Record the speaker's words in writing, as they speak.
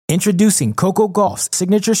Introducing Coco Gauff's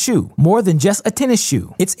signature shoe, more than just a tennis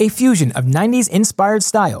shoe. It's a fusion of 90s-inspired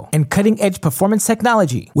style and cutting-edge performance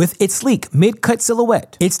technology. With its sleek mid-cut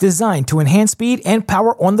silhouette, it's designed to enhance speed and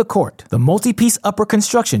power on the court. The multi-piece upper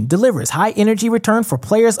construction delivers high-energy return for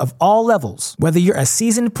players of all levels. Whether you're a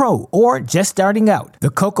seasoned pro or just starting out, the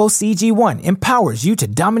Coco CG1 empowers you to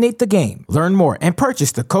dominate the game. Learn more and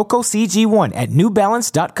purchase the Coco CG1 at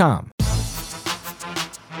newbalance.com.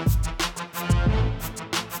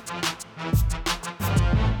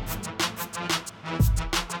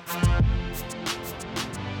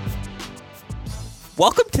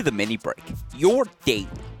 Welcome to the Mini Break, your daily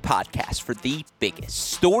podcast for the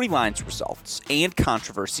biggest storylines, results, and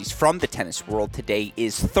controversies from the tennis world. Today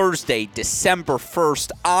is Thursday, December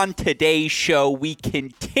 1st. On today's show, we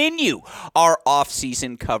continue our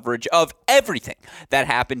off-season coverage of everything that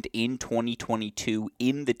happened in 2022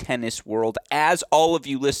 in the tennis world. As all of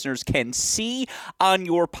you listeners can see on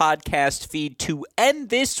your podcast feed, to end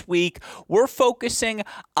this week, we're focusing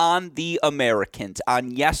on the Americans.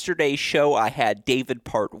 On yesterday's show, I had David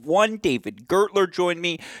Part 1. David Gertler joined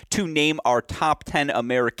me to name our top 10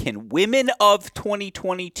 American women of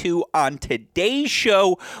 2022. On today's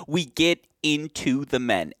show, we get into the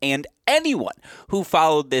men. And anyone who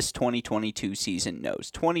followed this 2022 season knows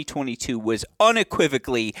 2022 was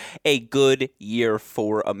unequivocally a good year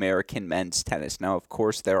for American men's tennis. Now, of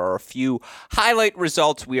course, there are a few highlight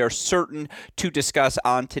results we are certain to discuss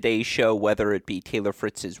on today's show, whether it be Taylor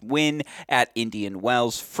Fritz's win at Indian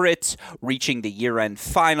Wells, Fritz reaching the year-end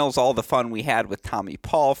finals, all the fun we had with Tommy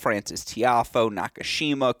Paul, Frances Tiafoe,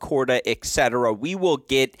 Nakashima, Korda, etc. We will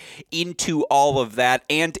get into all of that.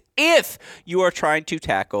 And if you are trying to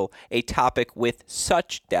tackle a topic with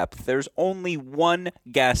such depth, there's only one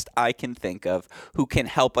guest I can think of who can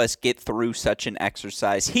help us get through such an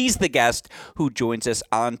exercise. He's the guest who joins us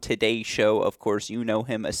on today's show. Of course, you know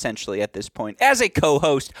him essentially at this point as a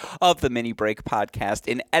co-host of the Mini Break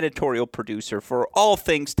podcast, an editorial producer for all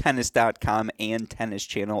things tennis.com and Tennis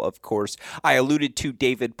Channel. Of course, I alluded to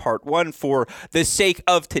David Part 1 for the sake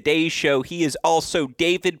of today's show. He is also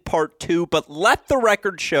David Part 2, but let the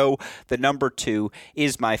record show the number 2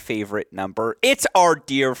 is my favorite number. It's our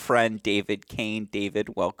dear friend, David Kane.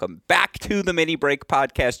 David, welcome back to the Mini Break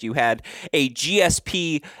podcast. You had a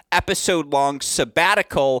GSP episode-long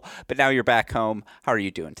sabbatical, but now you're back home. How are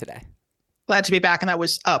you doing today? Glad to be back, and that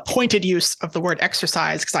was a pointed use of the word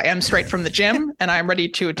exercise because I am straight from the gym and I'm ready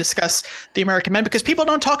to discuss the American men because people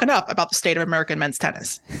don't talk enough about the state of American men's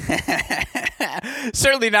tennis.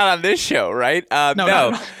 Certainly not on this show, right?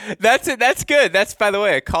 No. That's good. That's, by the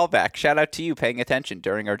way, a callback. Shout out to you paying attention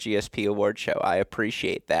during our GSP award show. I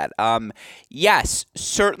appreciate that. Yes,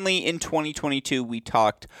 certainly in 2022 we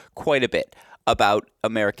talked quite a bit about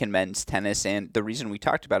American men's tennis, and the reason we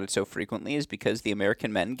talked about it so frequently is because the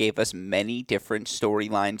American men gave us many different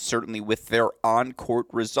storylines, certainly with their on-court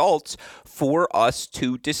results, for us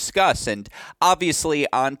to discuss. And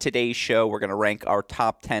obviously on today's show, we're going to rank our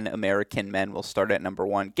top 10 American men. We'll start at number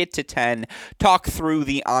 1, get to 10, talk through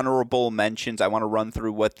the honorable mentions. I want to run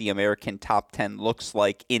through what the American top 10 looks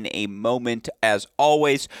like in a moment. As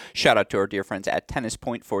always, shout out to our dear friends at Tennis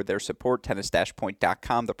Point for their support,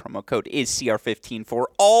 tennis-point.com. The promo code is CR15 for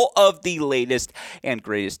all of the latest and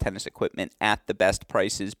greatest tennis equipment at the best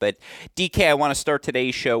prices. But DK, I want to start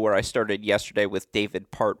today's show where I started yesterday with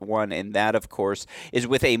David Part 1, and that, of course, is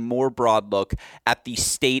with a more broad look at the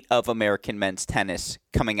state of American men's tennis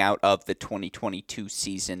coming out of the 2022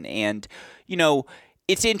 season. And, you know,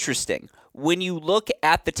 it's interesting. When you look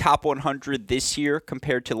at the top 100 this year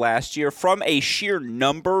compared to last year, from a sheer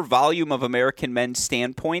volume of American men's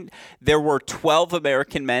standpoint, there were 12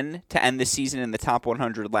 American men to end the season in the top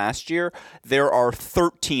 100 last year. There are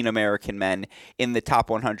 13 American men in the top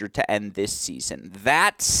 100 to end this season.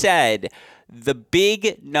 That said, the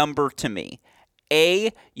big number to me,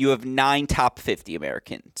 you have 9 top 50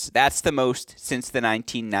 Americans. That's the most since the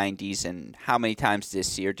 1990s. And how many times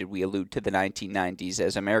this year did we allude to the 1990s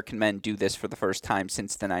as American men do this for the first time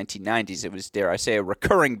since the 1990s? It was, dare I say, a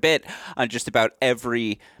recurring bit on just about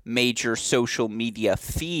every major social media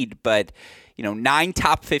feed. But, 9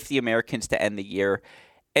 top 50 Americans to end the year.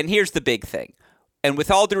 And here's the big thing. And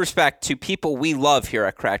with all due respect to people we love here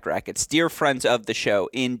at Cracked Racquets, dear friends of the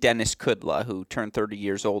show, in Dennis Kudla, who turned 30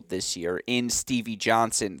 years old this year, in Stevie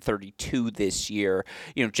Johnson, 32 this year,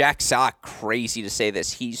 Jack Sock, crazy to say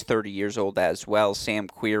this, he's 30 years old as well. Sam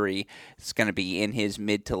Querrey is going to be in his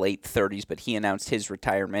mid to late 30s, but he announced his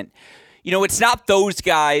retirement. It's not those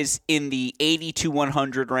guys in the 80 to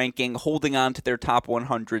 100 ranking holding on to their top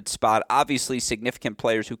 100 spot. Obviously, significant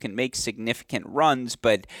players who can make significant runs,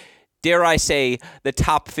 but dare I say, the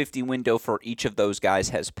top 50 window for each of those guys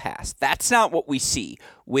has passed. That's not what we see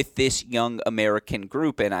with this young American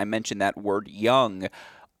group, and I mentioned that word young.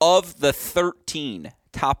 Of the 13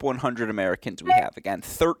 top 100 Americans we have, again,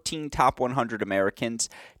 13 top 100 Americans,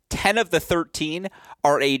 10 of the 13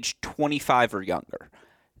 are aged 25 or younger.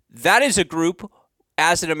 That is a group,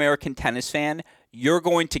 as an American tennis fan, you're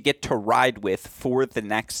going to get to ride with for the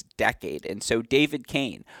next decade. And so David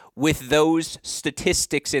Kane, with those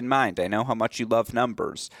statistics in mind, I know how much you love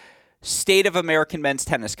numbers, state of American men's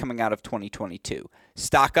tennis coming out of 2022.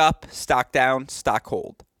 Stock up, stock down, stock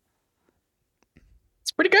hold.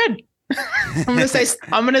 It's pretty good. I'm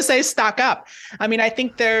gonna say stock up. I mean, I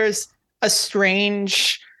think there's a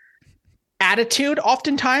strange attitude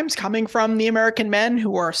oftentimes coming from the American men,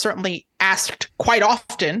 who are certainly asked quite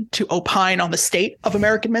often to opine on the state of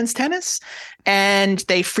American men's tennis. And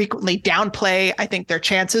they frequently downplay, I think, their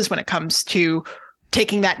chances when it comes to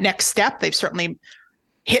taking that next step. They've certainly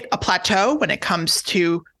hit a plateau when it comes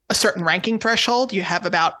to a certain ranking threshold. You have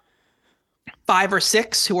about 5 or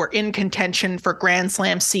 6 who are in contention for Grand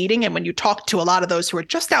Slam seeding. And when you talk to a lot of those who are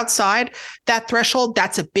just outside that threshold,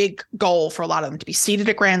 that's a big goal for a lot of them, to be seeded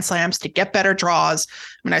at Grand Slams, to get better draws.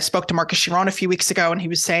 I mean, I spoke to Marcus Chiron a few weeks ago, and he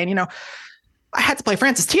was saying, I had to play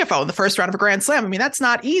Francis Tiafoe in the first round of a Grand Slam. I mean, that's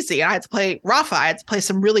not easy. I had to play Rafa. I had to play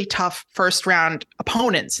some really tough first round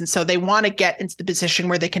opponents. And so they want to get into the position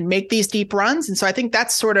where they can make these deep runs. And so I think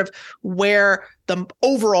that's sort of where the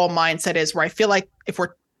overall mindset is, where I feel like if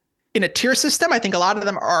we're in a tier system, I think a lot of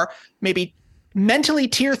them are maybe mentally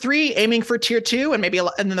tier 3 aiming for tier 2, and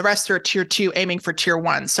then the rest are tier 2 aiming for tier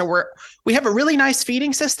 1. So we have a really nice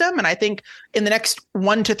feeding system, and I think in the next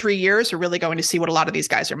 1 to 3 years we're really going to see what a lot of these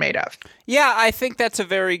guys are made of. Yeah, I think that's a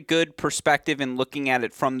very good perspective in looking at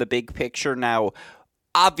it from the big picture. Now,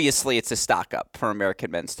 obviously, it's a stock up for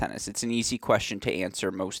American men's tennis. It's an easy question to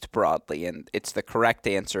answer most broadly, and it's the correct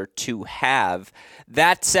answer to have.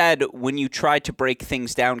 That said, when you try to break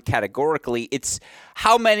things down categorically, it's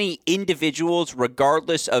how many individuals,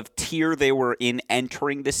 regardless of tier they were in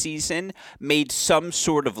entering the season, made some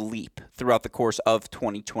sort of leap throughout the course of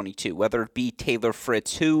 2022, whether it be Taylor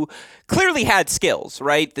Fritz, who clearly had skills,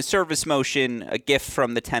 right? The service motion, a gift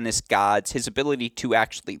from the tennis gods, his ability to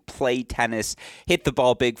actually play tennis, hit the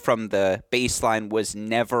ball big from the baseline was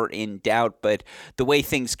never in doubt, but the way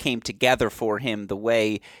things came together for him, the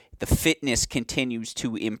way the fitness continues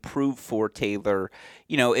to improve for Taylor.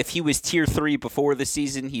 If he was tier 3 before the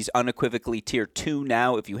season, he's unequivocally tier 2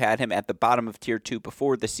 now. If you had him at the bottom of tier 2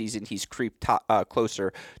 before the season, he's creeped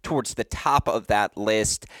closer towards the top of that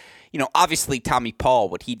list. Obviously Tommy Paul,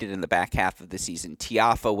 what he did in the back half of the season,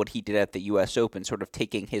 Tiafoe, what he did at the U.S. Open, sort of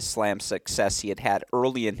taking his slam success he had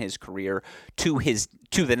early in his career to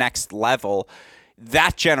the next level.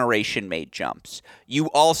 That generation made jumps. You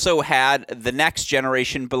also had the next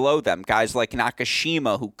generation below them, guys like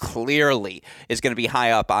Nakashima, who clearly is going to be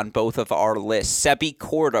high up on both of our lists. Sebi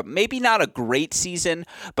Korda, maybe not a great season,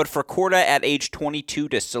 but for Korda at age 22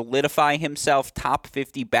 to solidify himself top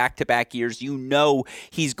 50 back-to-back years,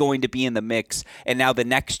 he's going to be in the mix. And now the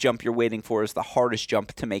next jump you're waiting for is the hardest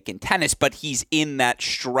jump to make in tennis, but he's in that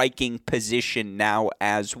striking position now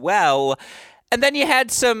as well. And then you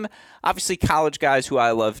had some, obviously, college guys who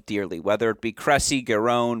I love dearly, whether it be Cressy,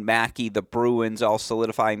 Garone, Mackey, the Bruins, all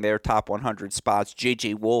solidifying their top 100 spots.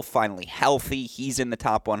 J.J. Wolf finally healthy. He's in the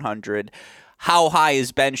top 100. How high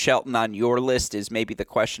is Ben Shelton on your list is maybe the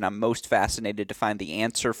question I'm most fascinated to find the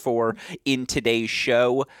answer for in today's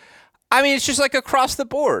show. I mean, it's just like across the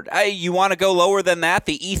board. You want to go lower than that?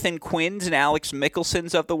 The Ethan Quinns and Alex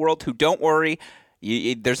Mickelsons of the world, who, don't worry,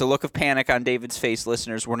 there's a look of panic on David's face,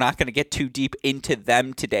 listeners. We're not going to get too deep into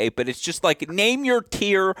them today, but it's just like name your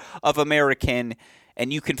tier of American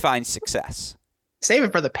and you can find success. Save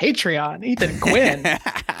it for the Patreon, Ethan Quinn.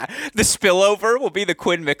 The spillover will be the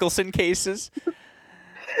Quinn Mickelson cases.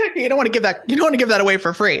 You don't want to give that. You don't want to give that away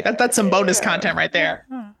for free. That's some bonus content right there.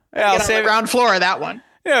 Yeah, I'll save the ground floor of that one.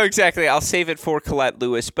 Exactly. I'll save it for Colette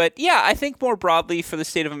Lewis. But yeah, I think more broadly for the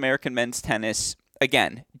state of American men's tennis,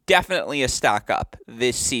 again, definitely a stock up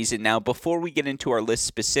this season. Now, before we get into our list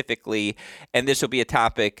specifically, and this will be a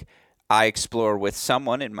topic I explore with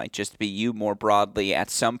someone, it might just be you more broadly at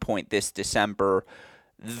some point this December,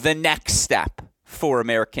 the next step for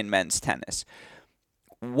American men's tennis.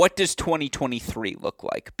 What does 2023 look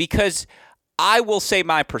like? Because I will say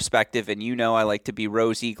my perspective, and I like to be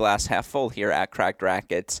rosy, glass half full here at Cracked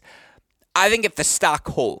Rackets. I think if the stock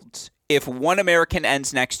holds, if one American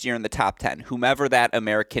ends next year in the top 10, whomever that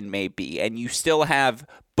American may be, and you still have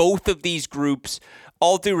both of these groups,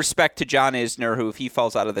 all due respect to John Isner, who if he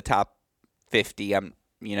falls out of the top 50, I'm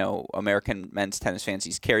American men's tennis fans.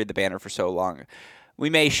 He's carried the banner for so long. We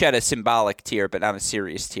may shed a symbolic tear, but not a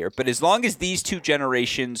serious tear. But as long as these two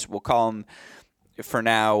generations, we'll call them for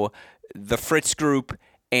now the Fritz group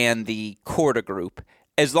and the Korda group,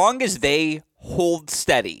 as long as they hold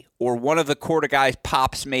steady, or one of the Korda guys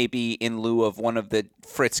pops maybe in lieu of one of the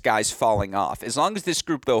Fritz guys falling off, as long as this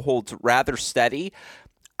group, though, holds rather steady,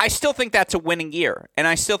 I still think that's a winning year. And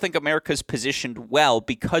I still think America's positioned well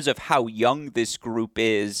because of how young this group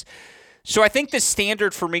is. So I think the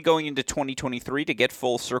standard for me going into 2023 to get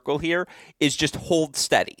full circle here is just hold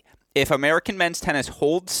steady. If American men's tennis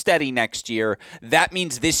holds steady next year, that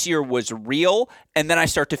means this year was real, and then I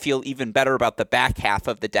start to feel even better about the back half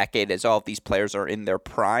of the decade as all of these players are in their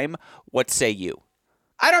prime. What say you?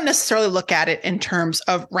 I don't necessarily look at it in terms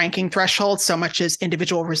of ranking thresholds so much as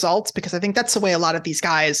individual results, because I think that's the way a lot of these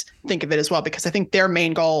guys think of it as well, because I think their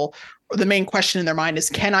main goal or the main question in their mind is,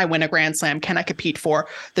 can I win a Grand Slam? Can I compete for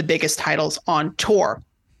the biggest titles on tour?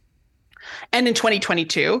 And in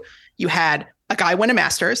 2022, you had a guy win a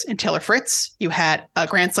Masters in Taylor Fritz. You had a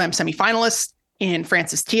Grand Slam semifinalist in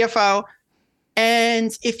Frances Tiafoe.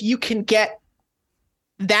 And if you can get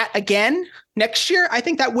that again next year, I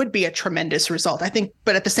think that would be a tremendous result. I think,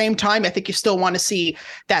 but at the same time, I think you still want to see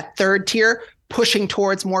that third tier pushing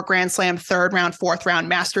towards more Grand Slam third round, fourth round,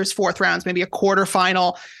 Masters fourth rounds, maybe a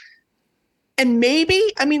quarterfinal. And maybe,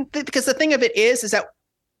 because the thing of it is that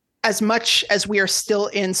as much as we are still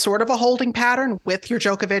in sort of a holding pattern with your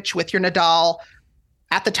Djokovic, with your Nadal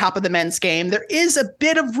at the top of the men's game, there is a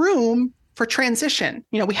bit of room for transition.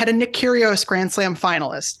 We had a Nick Kyrgios Grand Slam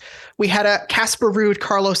finalist. We had a Casper Ruud,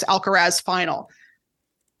 Carlos Alcaraz final.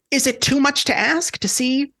 Is it too much to ask to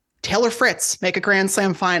see Taylor Fritz make a Grand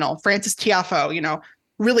Slam final, Frances Tiafoe,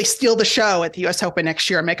 really steal the show at the US Open next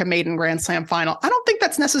year and make a maiden Grand Slam final? I don't think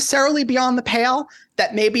that's necessarily beyond the pale.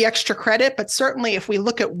 That may be extra credit, but certainly if we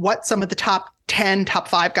look at what some of the top 10, top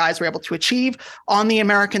 5 guys were able to achieve on the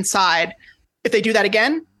American side, if they do that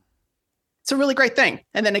again, it's a really great thing.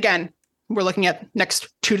 And then again, we're looking at next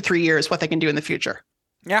 2 to 3 years, what they can do in the future.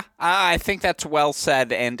 Yeah, I think that's well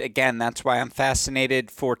said. And again, that's why I'm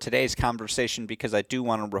fascinated for today's conversation, because I do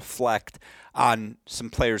want to reflect on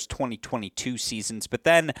some players' 2022 seasons. But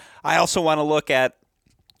then I also want to look at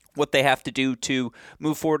what they have to do to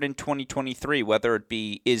move forward in 2023, whether it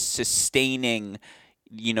be is sustaining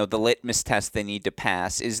the litmus test they need to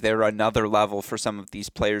pass. Is there another level for some of these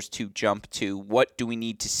players to jump to? What do we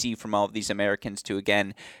need to see from all of these Americans to,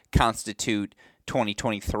 again, constitute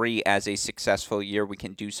 2023 as a successful year? We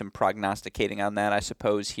can do some prognosticating on that, I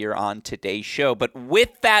suppose, here on today's show. But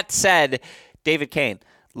with that said, David Kane,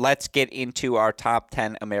 let's get into our top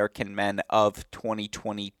 10 American men of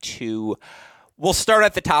 2022. We'll start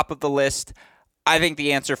at the top of the list. I think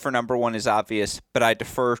the answer for number one is obvious, but I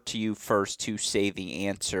defer to you first to say the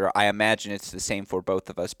answer. I imagine it's the same for both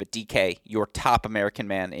of us, but DK, your top American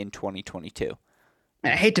man in 2022. I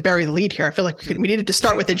hate to bury the lead here. I feel like we needed to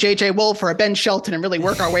start with a JJ Wolf or a Ben Shelton and really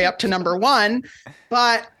work our way up to number one,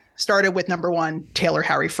 but started with number one, Taylor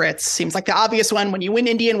Harry Fritz. Seems like the obvious one. When you win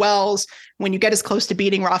Indian Wells, when you get as close to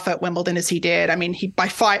beating Rafa at Wimbledon as he did, he by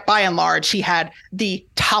and large, he had the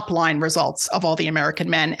top line results of all the American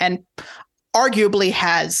men and arguably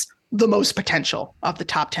has the most potential of the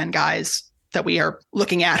top 10 guys that we are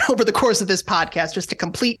looking at over the course of this podcast. Just a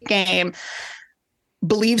complete game.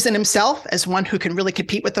 Believes in himself as one who can really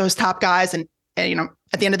compete with those top guys. And at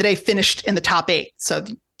the end of the day, finished in the top 8. So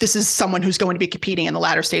this is someone who's going to be competing in the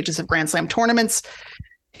latter stages of Grand Slam tournaments.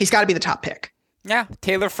 He's got to be the top pick. Yeah,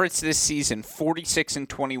 Taylor Fritz this season,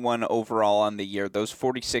 46-21 overall on the year. Those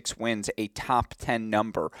 46 wins, a top 10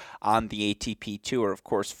 number on the ATP Tour. Of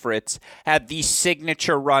course, Fritz had the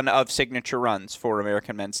signature run of signature runs for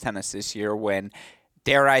American men's tennis this year when,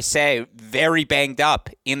 dare I say, very banged up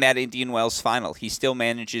in that Indian Wells final. He still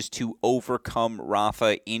manages to overcome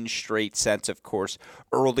Rafa in straight sets, of course.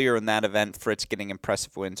 Earlier in that event, Fritz getting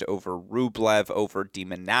impressive wins over Rublev, over de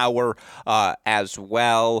Minaur as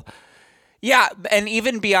well. Yeah, and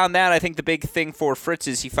even beyond that, I think the big thing for Fritz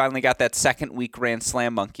is he finally got that second week Grand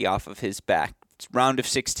Slam monkey off of his back. It's round of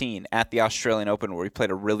 16 at the Australian Open, where he played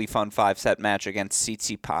a really fun 5-set match against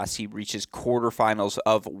Tsitsipas. He reaches quarterfinals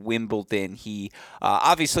of Wimbledon. He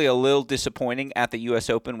obviously a little disappointing at the U.S.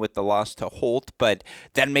 Open with the loss to Holt, but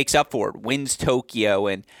then makes up for it, wins Tokyo,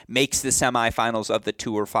 and makes the semifinals of the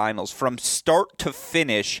Tour Finals. From start to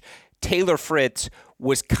finish, Taylor Fritz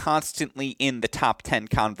was constantly in the top 10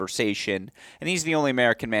 conversation, and he's the only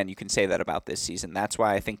American man you can say that about this season. That's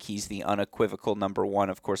why I think he's the unequivocal number one.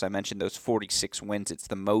 Of course, I mentioned those 46 wins. It's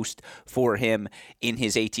the most for him in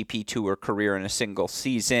his ATP Tour career in a single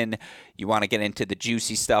season. you want to get into the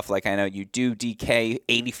juicy stuff like I know you do, DK,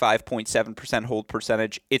 85.7% hold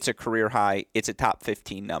percentage. It's a career high. It's a top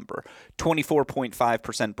 15 number.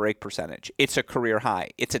 24.5% break percentage. It's a career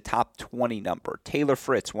high. It's a top 20 number. Taylor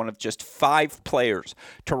Fritz, one of just 5 players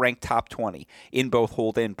to rank top 20 in both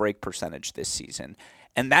hold and break percentage this season.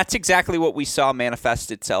 And that's exactly what we saw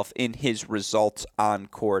manifest itself in his results on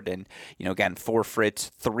court. And, again, for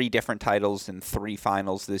Fritz, 3 different titles and 3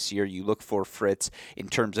 finals this year. You look for Fritz in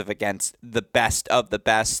terms of against the best of the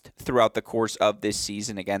best throughout the course of this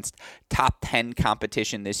season against top 10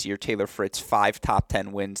 competition this year. Taylor Fritz, 5 top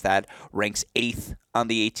 10 wins. That ranks 8th on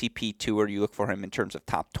the ATP Tour. You look for him in terms of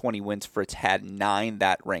top 20 wins. Fritz had 9.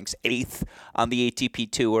 That ranks 8th on the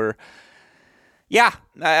ATP Tour. Yeah,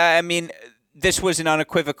 I mean, this was an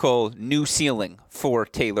unequivocal new ceiling for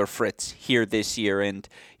Taylor Fritz here this year. And,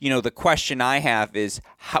 the question I have is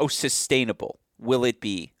how sustainable will it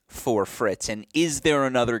be for Fritz? And is there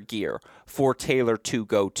another gear for Taylor to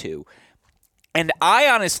go to? And I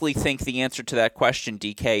honestly think the answer to that question,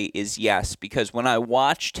 DK, is yes, because when I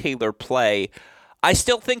watch Taylor play, I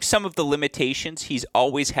still think some of the limitations he's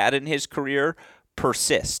always had in his career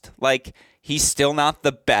persist. Like, he's still not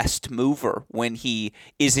the best mover when he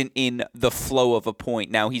isn't in the flow of a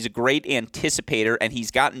point. Now, he's a great anticipator, and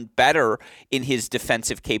he's gotten better in his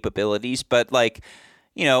defensive capabilities. But,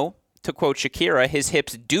 to quote Shakira, his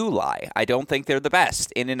hips do lie. I don't think they're the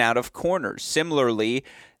best in and out of corners. Similarly,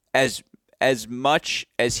 as much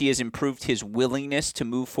as he has improved his willingness to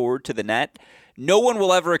move forward to the net, no one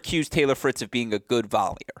will ever accuse Taylor Fritz of being a good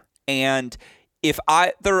volleyer. And if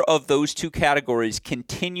either of those 2 categories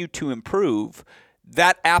continue to improve,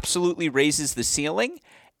 that absolutely raises the ceiling.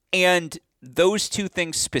 And those 2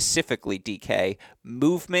 things specifically, DK,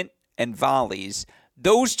 movement and volleys,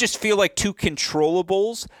 those just feel like 2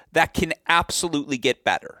 controllables that can absolutely get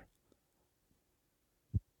better.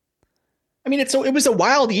 I mean, it was a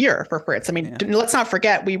wild year for Fritz. I mean, Let's not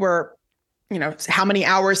forget we were how many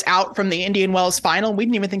hours out from the Indian Wells final. We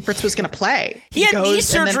didn't even think Fritz was going to play. He had knee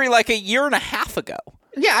surgery like a year and a half ago.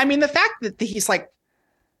 Yeah, I mean, the fact that he's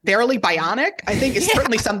barely bionic, I think is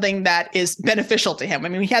certainly something that is beneficial to him. I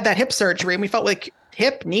mean, we had that hip surgery and we felt like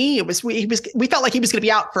hip, knee, we felt like he was going to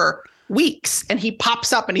be out for weeks, and he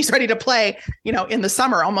pops up and he's ready to play, in the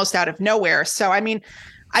summer, almost out of nowhere. So, I mean,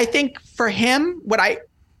 I think for him,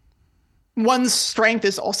 one's strength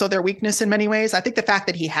is also their weakness in many ways. I think the fact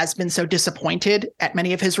that he has been so disappointed at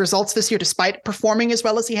many of his results this year, despite performing as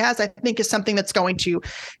well as he has, I think is something that's going to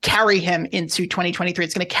carry him into 2023.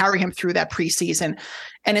 It's going to carry him through that preseason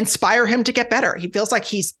and inspire him to get better. He feels like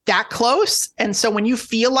he's that close. And so when you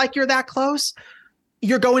feel like you're that close,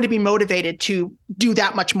 you're going to be motivated to do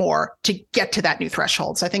that much more to get to that new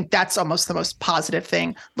threshold. So I think that's almost the most positive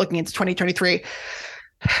thing looking into 2023.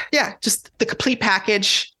 Yeah, just the complete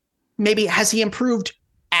package. Maybe has he improved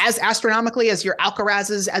as astronomically as your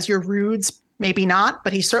Alcarazes, as your Rudes? Maybe not,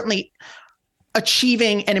 but he's certainly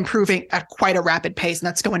achieving and improving at quite a rapid pace, and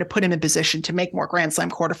that's going to put him in position to make more Grand Slam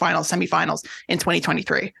quarterfinals, semifinals in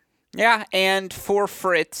 2023. Yeah, and for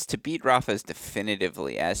Fritz to beat Rafa as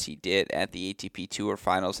definitively as he did at the ATP Tour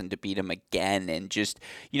Finals and to beat him again, and just,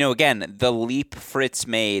 again, the leap Fritz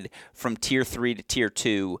made from Tier 3 to Tier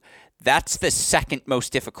 2, that's the second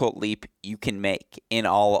most difficult leap you can make in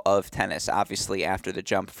all of tennis, obviously after the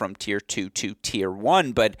jump from Tier 2 to Tier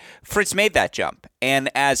 1. But Fritz made that jump. And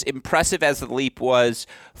as impressive as the leap was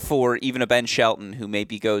for even a Ben Shelton, who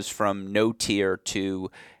maybe goes from no tier to,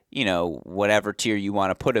 whatever tier you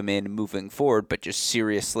want to put him in moving forward, but just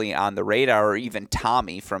seriously on the radar, or even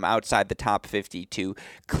Tommy from outside the top 50 to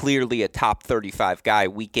clearly a top 35 guy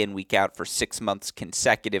week in, week out for 6 months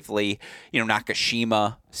consecutively.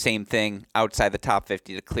 Nakashima, same thing, outside the top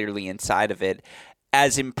 50 to clearly inside of it.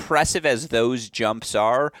 As impressive as those jumps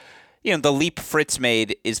are, the leap Fritz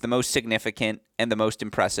made is the most significant and the most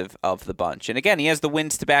impressive of the bunch. And again, he has the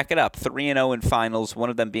wins to back it up. 3-0 in finals, one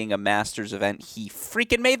of them being a Masters event. He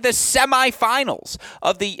freaking made the semifinals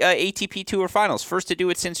of the ATP Tour Finals. First to do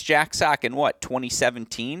it since Jack Sock in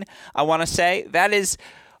 2017, I want to say. That is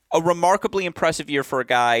a remarkably impressive year for a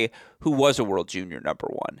guy who was a world junior number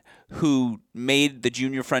 1, who made the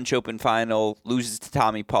Junior French Open final, loses to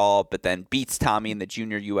Tommy Paul, but then beats Tommy in the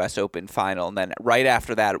Junior U.S. Open final, and then right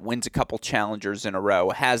after that wins a couple challengers in a row,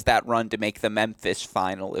 has that run to make the Memphis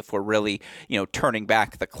final, if we're really, turning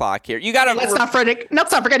back the clock here. You got to let's not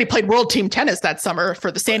forget he played World Team Tennis that summer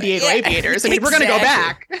for the San Diego Aviators. I mean, we're going to go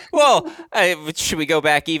back. Well, should we go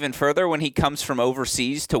back even further when he comes from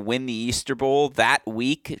overseas to win the Easter Bowl that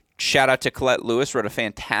week? Shout out to Colette Lewis, wrote a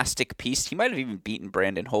fantastic piece. He might have even beaten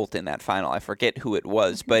Brandon Holt in that final. I forget who it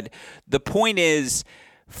was. But the point is,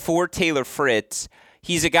 for Taylor Fritz,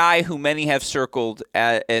 He's a guy who many have circled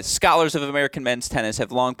as scholars of American men's tennis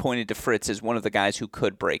have long pointed to Fritz as one of the guys who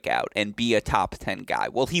could break out and be a top 10 guy.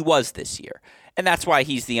 Well, he was this year, and that's why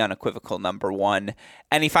he's the unequivocal number one.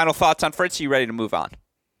 Any final thoughts on Fritz? Are you ready to move on? I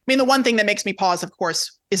mean, the one thing that makes me pause, of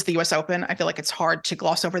course, is the U.S. Open. I feel like it's hard to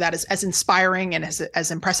gloss over that. As inspiring and as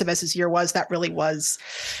impressive as his year was, that really was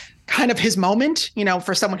kind of his moment,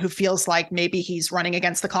 for someone who feels like maybe he's running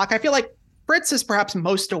against the clock. I feel like Fritz is perhaps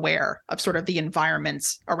most aware of sort of the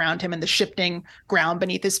environments around him and the shifting ground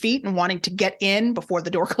beneath his feet and wanting to get in before the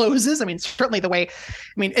door closes. I mean, certainly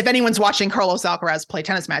if anyone's watching Carlos Alcaraz play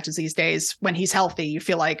tennis matches these days, when he's healthy, you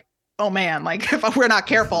feel like, oh man, like if we're not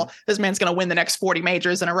careful, this man's going to win the next 40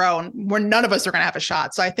 majors in a row and where none of us are going to have a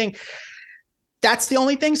shot. So I think that's the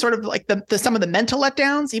only thing, sort of like some of the mental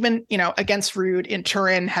letdowns, even, against Ruud in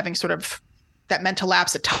Turin, having sort of that mental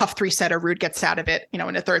lapse, a tough 3-setter, Ruud gets out of it, in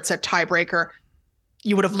a 3rd set tiebreaker.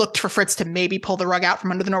 You would have looked for Fritz to maybe pull the rug out from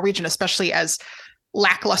under the Norwegian, especially as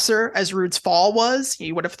lackluster as Ruud's fall was.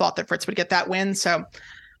 You would have thought that Fritz would get that win. So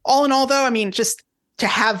all in all, though, I mean, just to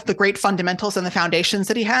have the great fundamentals and the foundations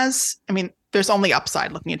that he has, I mean, there's only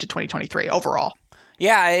upside looking into 2023 overall.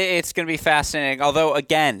 Yeah, it's going to be fascinating. Although,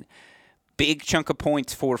 again, big chunk of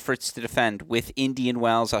points for Fritz to defend with Indian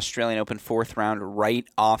Wells, Australian Open 4th round right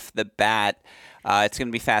off the bat. It's going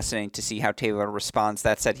to be fascinating to see how Taylor responds.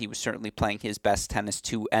 That said, he was certainly playing his best tennis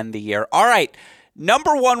to end the year. All right,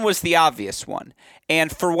 number one was the obvious one.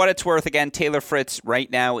 And for what it's worth, again, Taylor Fritz right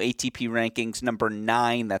now, ATP rankings, number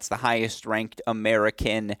 9. That's the highest ranked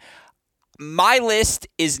American. My list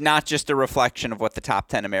is not just a reflection of what the top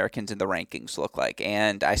 10 Americans in the rankings look like.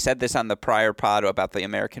 And I said this on the prior pod about the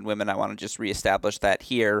American women. I want to just reestablish that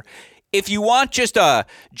here. If you want just a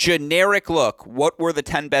generic look, what were the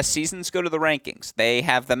 10 best seasons? Go to the rankings. They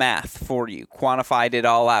have the math for you, quantified it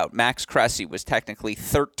all out. Max Cressy was technically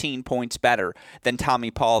 13 points better than Tommy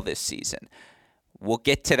Paul this season. We'll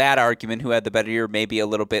get to that argument, who had the better year, maybe a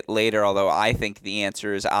little bit later, although I think the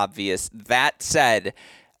answer is obvious. That said,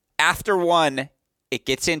 after one, it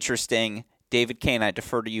gets interesting. David Kane, I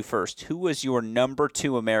defer to you first. Who was your number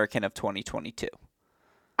 2 American of 2022?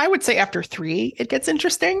 I would say after 3, it gets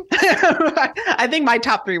interesting. I think my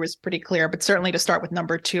top 3 was pretty clear, but certainly to start with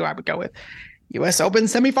number 2, I would go with U.S. Open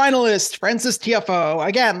semifinalist Frances Tiafoe.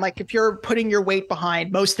 Again, like if you're putting your weight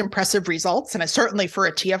behind most impressive results, and certainly for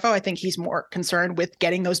a Tiafoe, I think he's more concerned with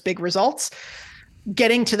getting those big results.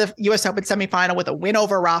 Getting to the U.S. Open semifinal with a win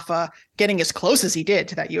over Rafa, getting as close as he did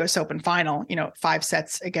to that U.S. Open final, 5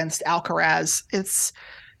 sets against Alcaraz.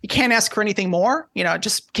 You can't ask for anything more,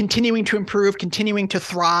 just continuing to improve, continuing to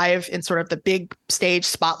thrive in sort of the big stage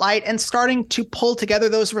spotlight and starting to pull together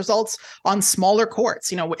those results on smaller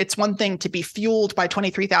courts. It's one thing to be fueled by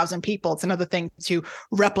 23,000 people. It's another thing to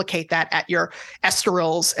replicate that at your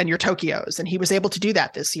Estorils and your Tokyos. And he was able to do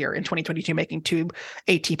that this year in 2022, making 2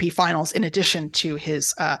 ATP finals in addition to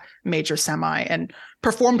his major semi, and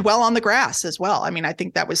performed well on the grass as well. I mean, I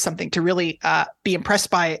think that was something to really be impressed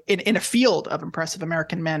by in a field of impressive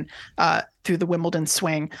American men through the Wimbledon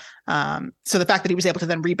swing. So the fact that he was able to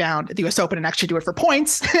then rebound at the U.S. Open and actually do it for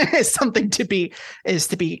points is something to be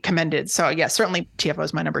commended. So yeah, certainly Tiafoe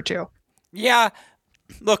is my number 2. Yeah.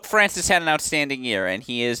 Look, Francis had an outstanding year, and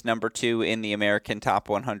he is number 2 in the American top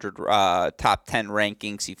 100, top 10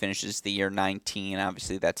 rankings. He finishes the year 19.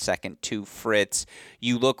 Obviously, that's second to Fritz.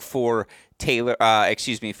 You look for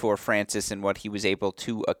for Francis and what he was able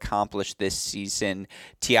to accomplish this season.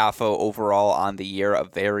 Tiafoe overall on the year, a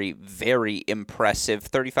very, very impressive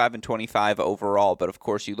 35-25 overall. But of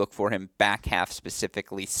course, you look for him back half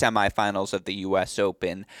specifically, semifinals of the U.S.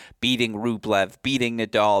 Open, beating Rublev, beating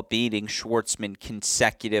Nadal, beating Schwartzman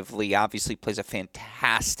consecutively. Obviously, plays a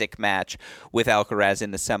fantastic match with Alcaraz in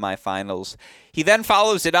the semifinals. He then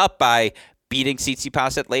follows it up by beating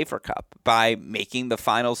Tsitsipas at Laver Cup, by making the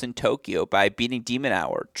finals in Tokyo, by beating de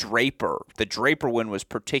Minaur, Draper. The Draper win was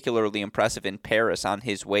particularly impressive in Paris on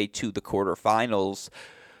his way to the quarterfinals.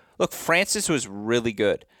 Look, Francis was really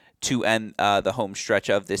good to end the home stretch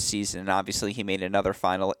of this season, and obviously he made another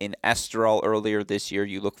final in Estoril earlier this year.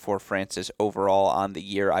 You look for Francis overall on the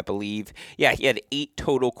year, I believe. Yeah, he had 8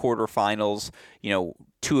 total quarterfinals,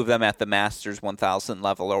 2 of them at the Masters 1,000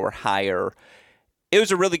 level or higher. It was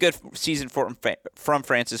a really good season from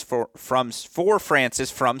Francis for Francis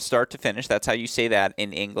from start to finish. That's how you say that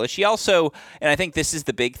in English. He also, and I think this is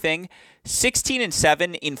the big thing,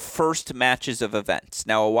 16-7 in first matches of events.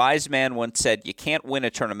 Now, a wise man once said, you can't win a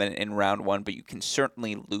tournament in round 1, but you can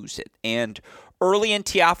certainly lose it. And early in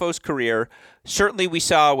Tiafoe's career, certainly we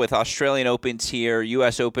saw with Australian Opens here,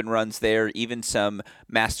 U.S. Open runs there, even some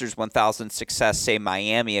Masters 1000 success, say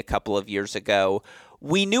Miami a couple of years ago,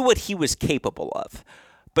 we knew what he was capable of.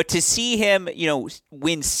 But to see him,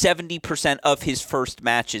 win 70% of his first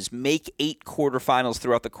matches, make 8 quarterfinals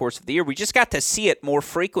throughout the course of the year, we just got to see it more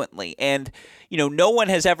frequently. And, no one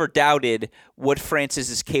has ever doubted what Francis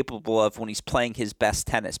is capable of when he's playing his best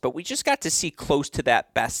tennis. But we just got to see close to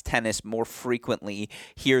that best tennis more frequently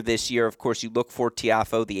here this year. Of course, you look for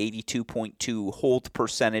Tiafoe, the 82.2 hold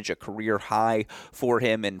percentage, a career high for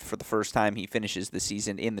him. And for the first time, he finishes the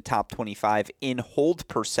season in the top 25 in hold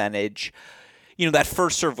percentage. That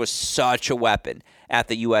first serve was such a weapon at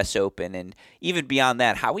the U.S. Open. And even beyond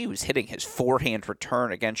that, how he was hitting his forehand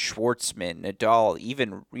return against Schwartzman, Nadal,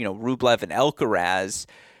 even, Rublev and Alcaraz.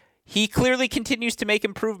 He clearly continues to make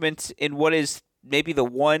improvements in what is maybe the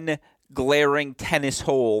one glaring tennis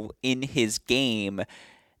hole in his game.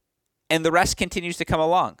 And the rest continues to come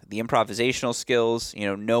along. The improvisational skills,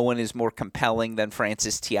 no one is more compelling than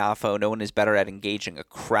Francis Tiafoe. No one is better at engaging a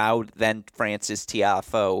crowd than Francis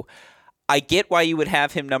Tiafoe. I get why you would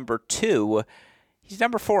have him number 2. He's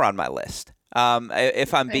number 4 on my list.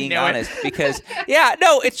 If I'm being honest, because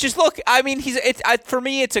it's just look. I mean, for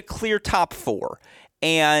me, it's a clear top 4,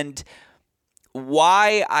 and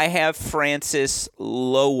why I have Francis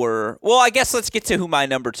lower. Well, I guess let's get to who my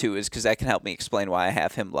number 2 is, because that can help me explain why I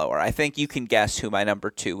have him lower. I think you can guess who my number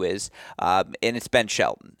 2 is, and it's Ben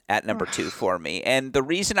Shelton at number 2 for me. And the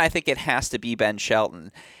reason I think it has to be Ben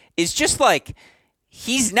Shelton is just like.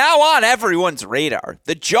 He's now on everyone's radar.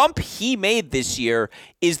 The jump he made this year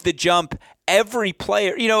is the jump every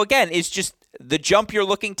player, again, is just the jump you're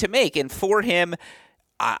looking to make. And for him,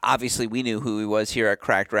 obviously we knew who he was here at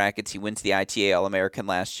Cracked Racquets. He wins the ITA All-American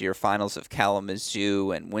last year, finals of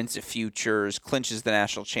Kalamazoo, and wins the Futures, clinches the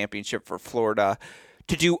national championship for Florida.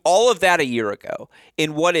 To do all of that a year ago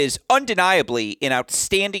in what is undeniably an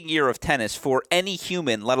outstanding year of tennis for any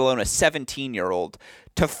human, let alone a 17-year-old,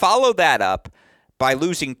 to follow that up by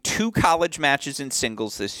losing 2 college matches in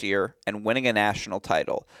singles this year and winning a national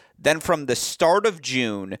title. Then from the start of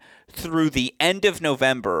June through the end of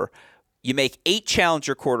November, you make 8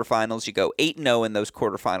 challenger quarterfinals. You go 8-0 in those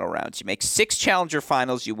quarterfinal rounds. You make 6 challenger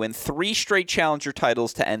finals. You win 3 straight challenger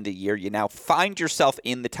titles to end the year. You now find yourself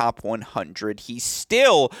in the top 100. He's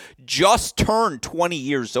still just turned 20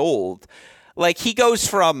 years old. Like, he goes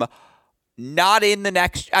from not in the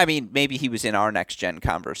next, maybe he was in our next gen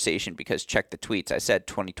conversation, because check the tweets. I said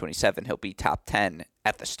 2027, he'll be top 10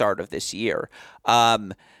 at the start of this year.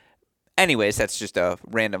 Anyways, that's just a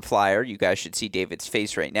random flyer. You guys should see David's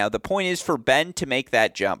face right now. The point is for Ben to make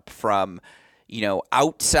that jump from,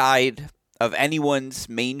 outside of anyone's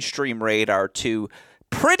mainstream radar to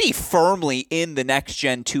pretty firmly in the next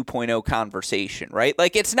gen 2.0 conversation, right?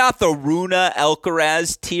 Like, it's not the Rune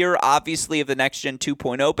Alcaraz tier, obviously, of the next gen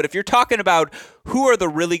 2.0, but if you're talking about who are the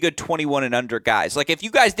really good 21 and under guys, like if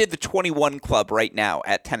you guys did the 21 club right now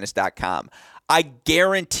at tennis.com, I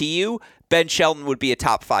guarantee you Ben Shelton would be a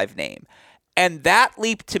top 5 name. And that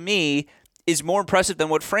leap to me is more impressive than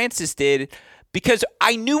what Francis did, because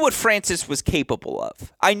I knew what Francis was capable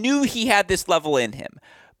of. I knew he had this level in him.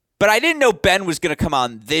 But I didn't know Ben was going to come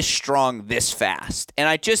on this strong, this fast. And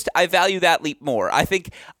I value that leap more. I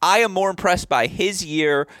think I am more impressed by his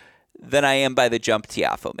year than I am by the jump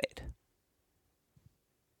Tiafoe made.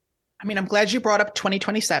 I'm glad you brought up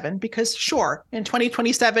 2027, because sure, in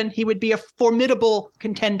 2027, he would be a formidable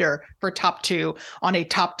contender for top 2 on a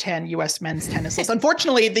top 10 U.S. men's tennis list.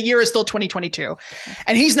 Unfortunately, the year is still 2022,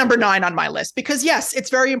 and he's number 9 on my list because, yes,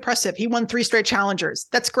 it's very impressive. He won 3 straight challengers.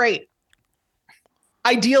 That's great.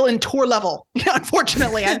 Ideal in tour level,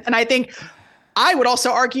 unfortunately. And I think I would also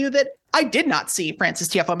argue that I did not see Francis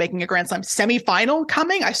Tiafoe making a Grand Slam semifinal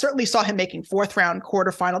coming. I certainly saw him making 4th round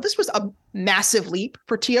quarterfinal. This was a massive leap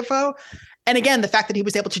for Tiafoe. And again, the fact that he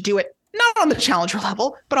was able to do it not on the challenger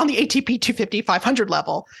level, but on the ATP 250, 500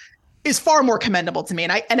 level is far more commendable to me.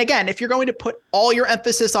 And again, if you're going to put all your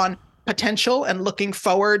emphasis on potential and looking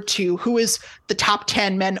forward to who is the top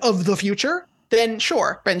 10 men of the future, then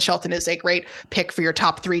sure, Ben Shelton is a great pick for your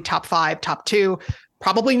top 3, top 5, top 2,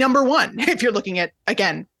 probably number 1 if you're looking at,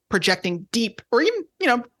 again, projecting deep or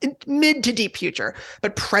even, mid to deep future.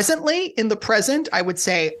 But presently, in the present, I would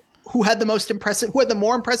say who had the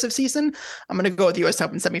more impressive season? I'm going to go with the U.S.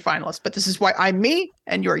 Open semifinalist, but this is why I'm me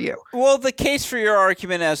and you're you. Well, the case for your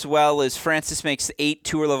argument as well is Francis makes 8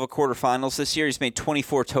 tour level quarterfinals this year. He's made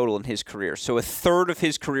 24 total in his career. So a third of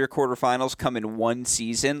his career quarterfinals come in one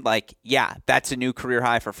season. Like, yeah, that's a new career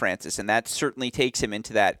high for Francis. And that certainly takes him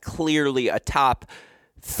into that clearly a top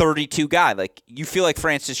 32 guy. Like, you feel like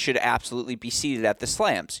Francis should absolutely be seated at the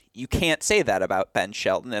slams. You can't say that about Ben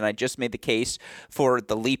Shelton, and I just made the case for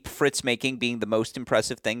the leap Fritz making being the most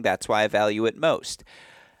impressive thing. That's why I value it most.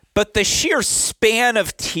 but the sheer span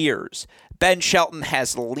of tiers Ben Shelton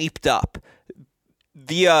has leaped up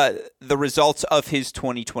via the results of his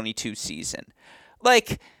 2022 season.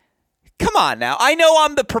 Like, come on now. I know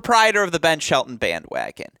I'm the proprietor of the Ben Shelton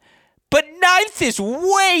bandwagon, but 9th is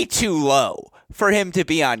way too low for him to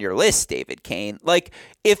be on your list, David Kane. Like,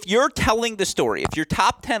 if you're telling the story, if your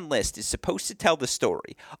top 10 list is supposed to tell the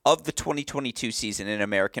story of the 2022 season in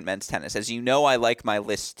American men's tennis, as you know I like my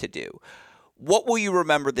list to do, what will you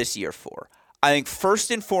remember this year for? I think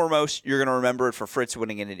first and foremost, you're going to remember it for Fritz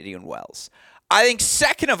winning in Indian Wells. I think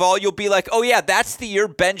second of all, you'll be like, oh yeah, that's the year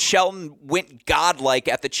Ben Shelton went godlike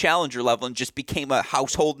at the challenger level and just became a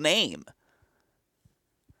household name.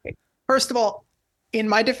 First of all, in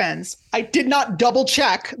my defense, I did not double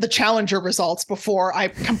check the challenger results before I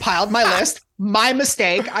compiled my list. My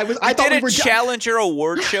mistake. I thought we were Challenger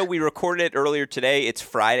Award show. We recorded it earlier today. It's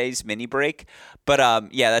Friday's mini break, but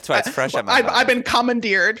yeah, that's why it's fresh on my mind. I've been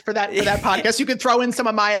commandeered for that podcast. You could throw in some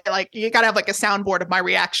of my you got to have like a soundboard of my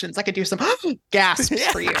reactions. I could do some gasps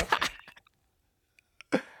for you.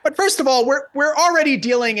 But first of all, we're already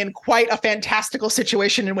dealing in quite a fantastical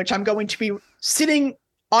situation in which I'm going to be sitting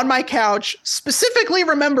on my couch, specifically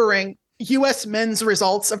remembering U.S. men's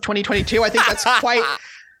results of 2022. I think that's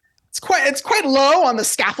it's quite low on the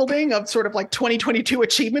scaffolding of sort of like 2022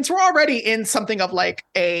 achievements. We're already in something of like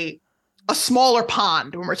a smaller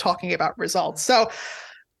pond when we're talking about results. So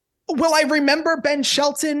will I remember Ben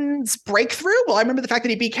Shelton's breakthrough? Will I remember the fact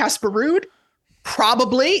that he beat Casper Ruud?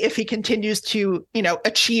 Probably, if he continues to,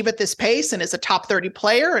 achieve at this pace and is a top 30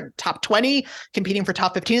 player and top 20, competing for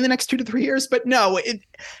top 15 in the next 2 to 3 years. But no,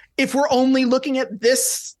 if we're only looking at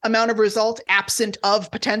this amount of result absent of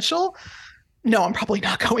potential, no, I'm probably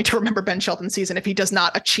not going to remember Ben Shelton's season if he does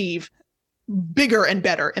not achieve bigger and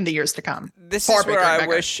better in the years to come. This is where I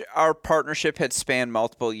wish our partnership had spanned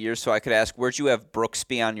multiple years so I could ask, where'd you have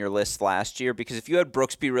Brooksby on your list last year? Because if you had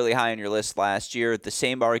Brooksby really high on your list last year, the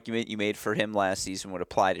same argument you made for him last season would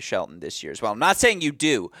apply to Shelton this year as well. I'm not saying you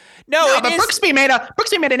do. No, but Brooksby made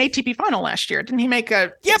an ATP final last year. Didn't he make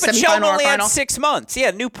a but Shelton only had 6 months.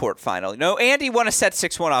 Yeah, Newport final. Andy won a set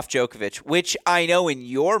 6-1 off Djokovic, which I know in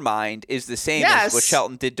your mind is the same as what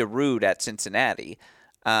Shelton did to Ruud at Cincinnati.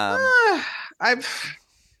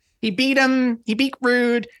 He beat him. He beat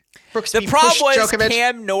Ruud. The problem was Djokovic.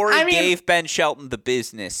 Cam Norrie gave Ben Shelton the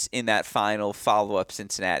business in that final follow-up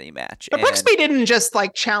Cincinnati match. But Brooksby didn't just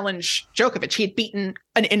challenge Djokovic. He had beaten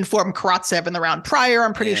an informed Karatsev in the round prior.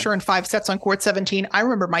 I'm pretty sure in 5 sets on court 17. I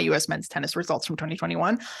remember my U.S. men's tennis results from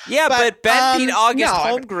 2021. Yeah, but Ben beat August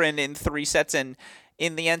Holmgren in 3 sets in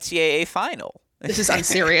the NCAA final. This is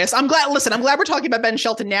unserious. I'm glad we're talking about Ben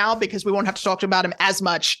Shelton now because we won't have to talk about him as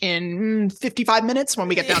much in 55 minutes when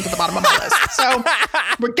we get down to the bottom of my list. So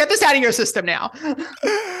get this out of your system now.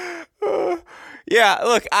 Yeah,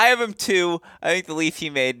 look, I have him 2. I think the leap he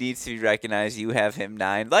made needs to be recognized. You have him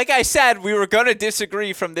 9. Like I said, we were going to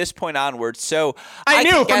disagree from this point onwards. So I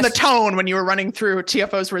knew from the tone when you were running through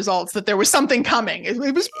TFO's results that there was something coming. It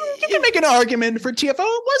was you can make an argument for TFO. It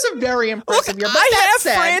was a very impressive year. But I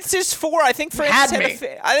have Francis 4. I think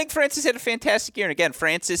Francis had a fantastic year. And again,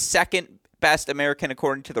 Francis second best American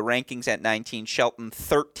according to the rankings at 19. Shelton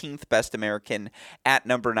 13th best American at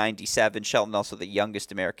number 97. Shelton also the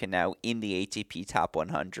youngest American now in the ATP Top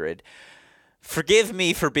 100. Forgive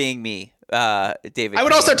me for being me, David. I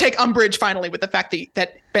would also take umbrage finally with the fact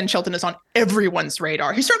that Ben Shelton is on everyone's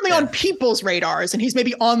radar. He's certainly on people's radars, and he's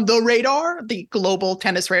maybe on the radar, the global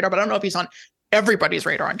tennis radar, but I don't know if he's on everybody's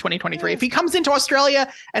radar in 2023. If he comes into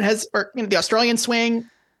Australia and has the Australian swing,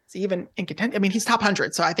 even in contention. I mean, he's top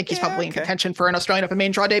 100, so I think he's probably in contention for an Australian Open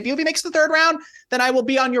main draw debut. If he makes the 3rd round, then I will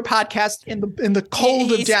be on your podcast in the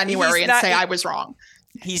cold of January and say I was wrong.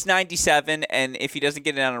 He's 97, and if he doesn't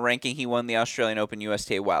get it on a ranking, he won the Australian Open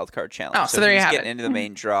USTA Wildcard Challenge. Oh, so there you have it. He's getting into the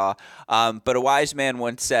main draw. But a wise man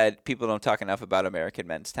once said, people don't talk enough about American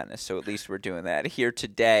men's tennis, so at least we're doing that here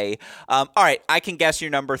today. All right, I can guess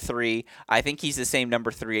your number 3. I think he's the same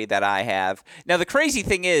number 3 that I have. Now, the crazy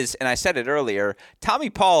thing is, and I said it earlier, Tommy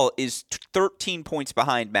Paul is 13 points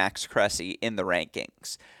behind Max Cressy in the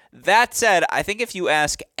rankings. That said, I think if you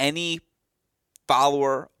ask any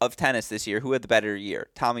follower of tennis this year, who had the better year,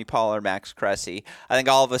 Tommy Paul or Max Cressy? I think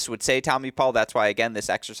all of us would say Tommy Paul. That's why, again, this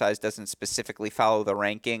exercise doesn't specifically follow the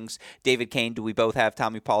rankings. David Kane, do we both have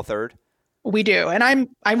Tommy Paul 3rd? We do, and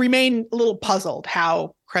I remain a little puzzled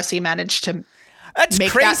how Cressy managed to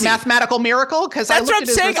make crazy. That mathematical miracle, because I looked at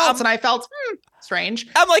his results and I felt strange.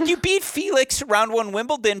 I'm like, you beat Felix round 1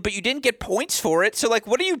 Wimbledon, but you didn't get points for it. So,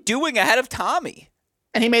 what are you doing ahead of Tommy?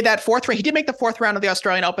 And he made that 4th round. He did make the 4th round of the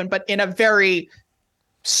Australian Open, but in a very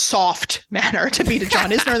soft manner to beat a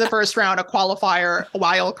John Isner in the first round, a qualifier, a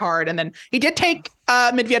wild card, and then he did take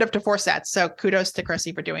Medvedev to 4 sets. So kudos to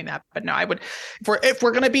Chrissy for doing that. But no, I would, if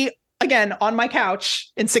we're going to be again on my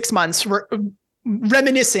couch in 6 months,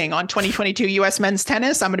 reminiscing on 2022 U.S. men's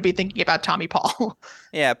tennis, I'm going to be thinking about Tommy Paul.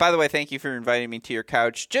 Yeah. By the way, thank you for inviting me to your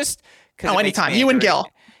couch. Just because anytime. You and Gil.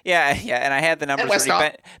 Yeah, and I had the numbers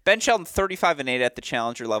ready. Ben Shelton 35-8 at the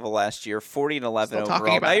challenger level last year, 40-11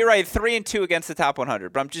 overall. Now you're right, 3-2 against the top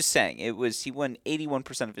 100. But I'm just saying, he won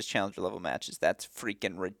 81% of his challenger level matches. That's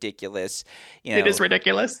freaking ridiculous. It is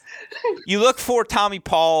ridiculous. You look for Tommy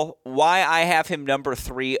Paul. Why I have him number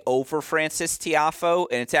 3 over Francis Tiafoe,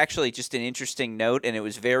 and it's actually just an interesting note. And it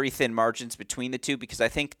was very thin margins between the two because I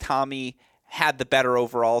think Tommy had the better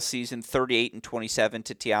overall season, 38-27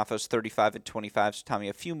 to Tiafoe's 35-25. So Tommy,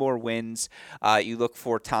 a few more wins. You look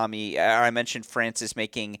for Tommy. I mentioned Francis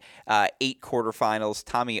making 8 quarterfinals.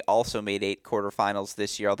 Tommy also made 8 quarterfinals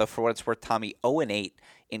this year. Although for what it's worth, Tommy 0-8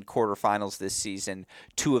 in quarterfinals this season.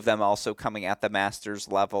 2 of them also coming at the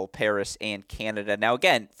Masters level, Paris and Canada. Now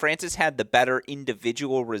again, Francis had the better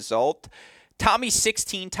individual result. Tommy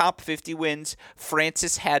 16 top 50 wins.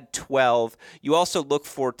 Francis had 12. You also look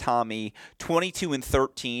for Tommy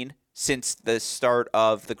 22-13 since the start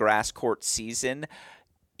of the grass court season.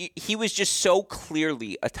 He was just so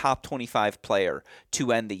clearly a top 25 player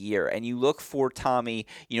to end the year. And you look for Tommy,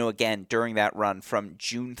 again, during that run from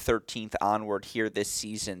June 13th onward here this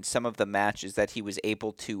season, some of the matches that he was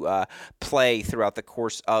able to play throughout the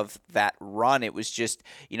course of that run. It was just,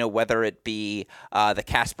 whether it be the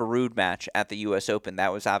Casper Ruud match at the U.S. Open,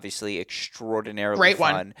 that was obviously extraordinarily Great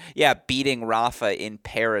fun. One. Yeah, beating Rafa in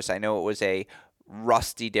Paris. I know it was a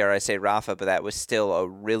rusty, dare I say, Rafa, but that was still a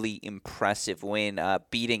really impressive win.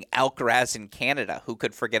 Beating Alcaraz in Canada. Who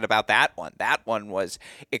could forget about that one? That one was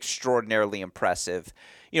extraordinarily impressive.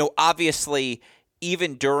 Obviously,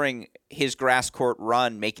 even during his grass court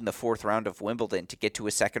run, making the 4th round of Wimbledon to get to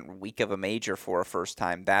a second week of a major for a first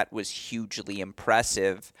time, that was hugely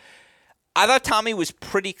impressive. I thought Tommy was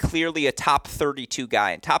pretty clearly a top 32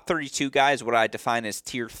 guy. And top 32 guy is what I define as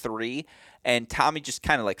tier 3. And Tommy just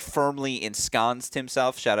kind of firmly ensconced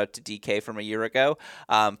himself. Shout out to DK from a year ago.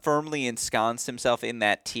 Firmly ensconced himself in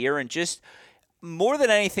that tier. And just more than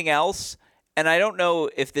anything else, and I don't know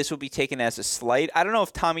if this will be taken as a slight. I don't know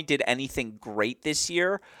if Tommy did anything great this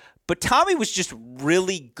year. But Tommy was just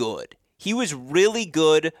really good. He was really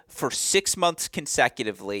good for 6 months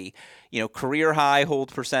consecutively. Career high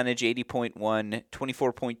hold percentage, 80.1,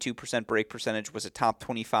 24.2% break percentage was a top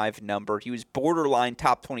 25 number. He was borderline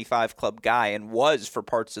top 25 club guy and was for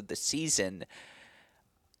parts of the season.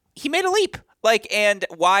 He made a leap. And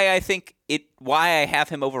why I have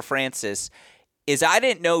him over Francis is I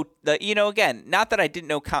didn't know that, again, not that I didn't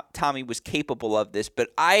know Tommy was capable of this, but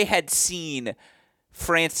I had seen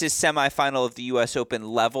Francis semifinal of the U.S. Open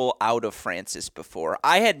level out of Francis before.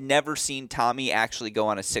 I had never seen Tommy actually go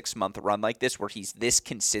on a 6-month run like this where he's this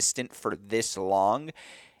consistent for this long.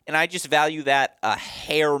 And I just value that a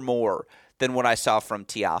hair more than what I saw from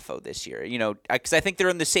Tiafoe this year. Because I think they're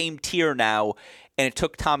in the same tier now, and it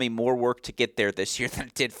took Tommy more work to get there this year than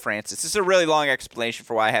it did Francis. This is a really long explanation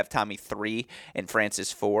for why I have Tommy 3 and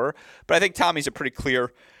Francis 4. But I think Tommy's a pretty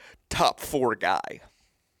clear top 4 guy.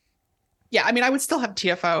 Yeah, I would still have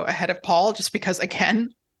Tiafoe ahead of Paul just because,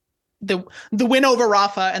 again, the win over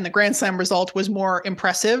Rafa and the Grand Slam result was more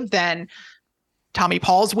impressive than Tommy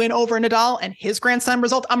Paul's win over Nadal and his Grand Slam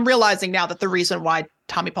result. I'm realizing now that the reason why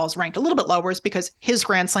Tommy Paul's ranked a little bit lower is because his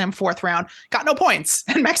Grand Slam 4th round got no points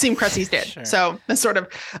and Maxime Cressy's did. Sure. So that's sort of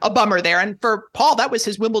a bummer there. And for Paul, that was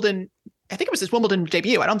his Wimbledon. I think it was his Wimbledon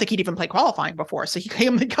debut. I don't think he'd even played qualifying before. So he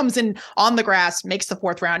comes in on the grass, makes the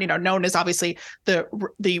 4th round, known as obviously the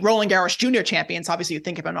Roland Garros junior champions. Obviously you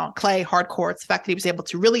think of him on clay, hard courts, the fact that he was able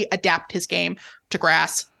to really adapt his game to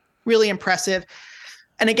grass, really impressive.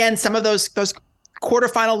 And again, some of those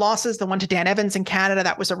quarterfinal losses, the one to Dan Evans in Canada,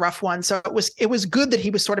 that was a rough one. So it was good that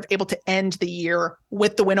he was sort of able to end the year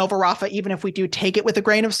with the win over Rafa, even if we do take it with a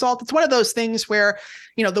grain of salt. It's one of those things where,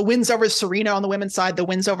 the wins over Serena on the women's side, the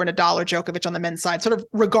wins over Nadal or Djokovic on the men's side, sort of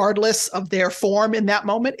regardless of their form in that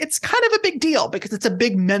moment, it's kind of a big deal because it's a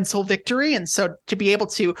big mental victory. And so to be able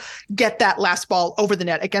to get that last ball over the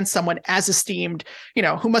net against someone as esteemed,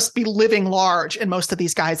 who must be living large in most of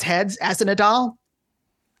these guys' heads as a Nadal,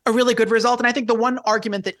 a really good result. And I think the one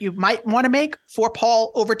argument that you might want to make for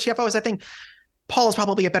Paul over Tiafoe is I think Paul is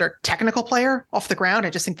probably a better technical player off the ground. I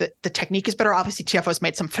just think that the technique is better. Obviously, Tiafoe's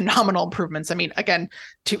made some phenomenal improvements. Again,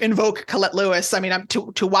 to invoke Colette Lewis,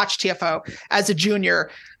 to watch Tiafoe as a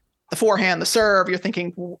junior, the forehand, the serve, you're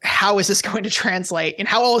thinking, how is this going to translate? And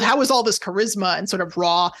how is all this charisma and sort of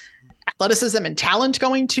raw athleticism and talent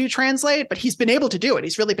going to translate, but he's been able to do it.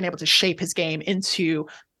 He's really been able to shape his game into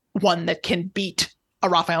one that can beat a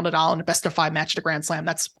Rafael Nadal in a best of 5 match at a Grand Slam.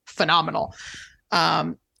 That's phenomenal.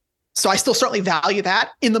 So I still certainly value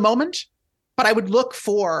that in the moment, but I would look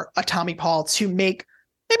for a Tommy Paul to make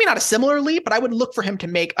maybe not a similar leap, but I would look for him to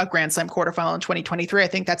make a Grand Slam quarterfinal in 2023. I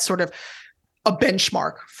think that's sort of a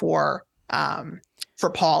benchmark for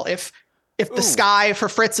Paul. If the sky for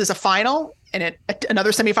Fritz is a final and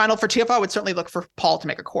another semifinal for Tiafoe, I would certainly look for Paul to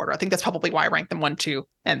make a quarter. I think that's probably why I ranked them 1, 2,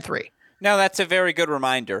 and 3. No, that's a very good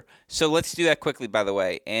reminder. So let's do that quickly, by the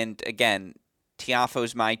way. And again,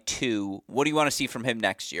 Tiafoe's my 2. What do you want to see from him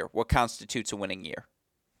next year? What constitutes a winning year?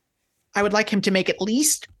 I would like him to make at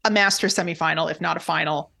least a Masters semifinal, if not a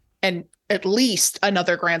final, and at least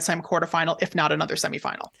another Grand Slam quarterfinal, if not another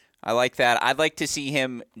semifinal. I like that. I'd like to see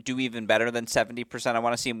him do even better than 70%. I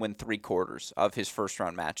want to see him win 3/4 of his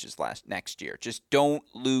first-round matches next year. Just don't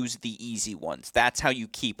lose the easy ones. That's how you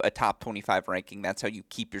keep a top 25 ranking. That's how you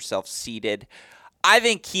keep yourself seated. I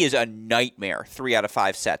think he is a nightmare 3 out of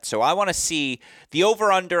 5 sets. So I want to see the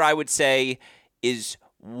over-under, I would say, is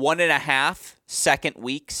 1.5 second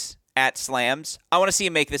weeks at slams. I want to see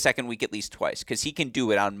him make the second week at least twice because he can do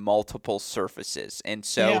it on multiple surfaces. And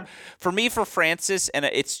so for me, for Francis, and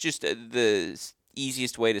it's just the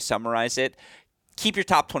easiest way to summarize it, keep your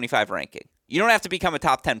top 25 ranking. You don't have to become a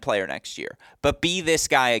top 10 player next year, but be this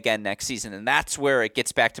guy again next season. And that's where it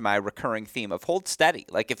gets back to my recurring theme of hold steady.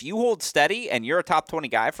 Like if you hold steady and you're a top 20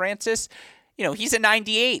 guy, Francis, he's a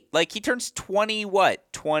 98. Like he turns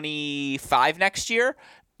 25 next year.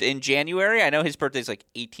 In January. I know his birthday's like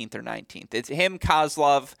 18th or 19th. It's him,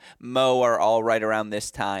 Kozlov, Mo are all right around this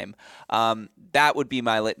time. That would be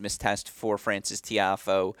my litmus test for Francis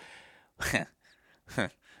Tiafoe.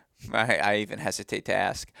 I even hesitate to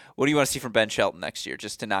ask. What do you want to see from Ben Shelton next year,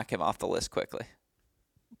 just to knock him off the list quickly?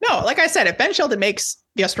 No, like I said, if Ben Shelton makes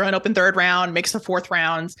the Australian Open 3rd round, makes the 4th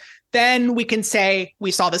rounds, then we can say we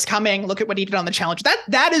saw this coming. Look at what he did on the Challenger.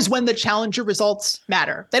 That is when the Challenger results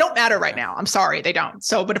matter. They don't matter right now. I'm sorry, they don't.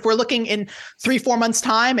 So, but if we're looking in 3-4 months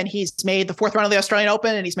time and he's made the 4th round of the Australian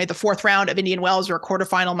Open and he's made the 4th round of Indian Wells or a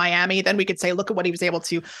quarterfinal Miami, then we could say, look at what he was able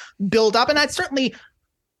to build up. And I'd certainly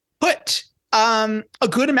put a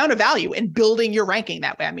good amount of value in building your ranking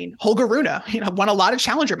that way. I mean, Holger Rune, won a lot of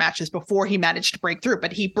Challenger matches before he managed to break through,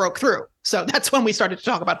 but he broke through. So that's when we started to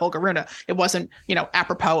talk about Holger Rune. It wasn't,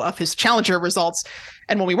 apropos of his Challenger results.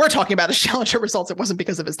 And when we were talking about his Challenger results, it wasn't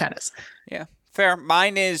because of his tennis. Yeah, fair.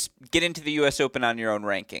 Mine is get into the U.S. Open on your own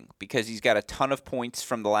ranking because he's got a ton of points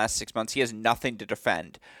from the last 6 months. He has nothing to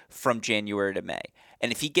defend from January to May.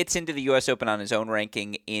 And if he gets into the U.S. Open on his own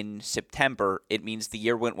ranking in September, it means the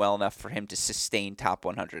year went well enough for him to sustain top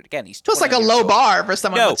 100. Again, he's feels like a low bar for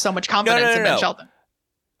someone with so much confidence in Ben Shelton.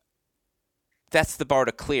 That's the bar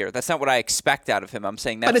to clear. That's not what I expect out of him. I'm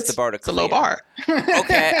saying that's the bar to clear. It's a low bar.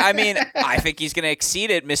 Okay. I mean, I think he's going to exceed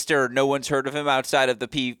it, Mr. No one's heard of him outside of the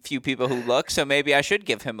few people who look, so maybe I should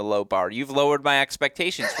give him a low bar. You've lowered my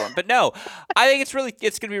expectations for him. But no, I think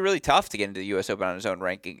it's going to be really tough to get into the U.S. Open on his own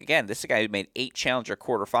ranking. Again, this is a guy who made 8 Challenger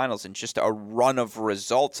quarterfinals and just a run of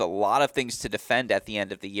results, a lot of things to defend at the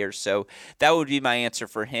end of the year. So that would be my answer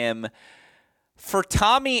for him. For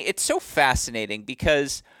Tommy, it's so fascinating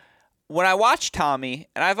because when I watch Tommy,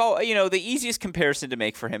 and the easiest comparison to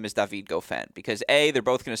make for him is David Goffin because A, they're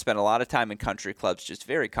both going to spend a lot of time in country clubs just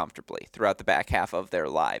very comfortably throughout the back half of their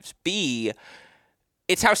lives. B,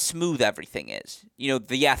 it's how smooth everything is.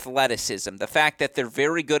 The athleticism, the fact that they're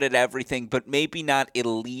very good at everything, but maybe not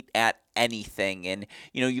elite at anything. And,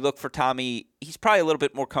 you look for Tommy, he's probably a little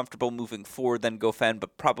bit more comfortable moving forward than Goffin,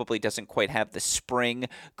 but probably doesn't quite have the spring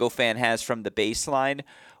Goffin has from the baseline.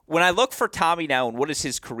 When I look for Tommy now and what does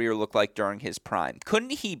his career look like during his prime, couldn't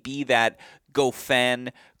he be that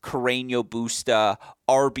Goffin, Carreño Busta,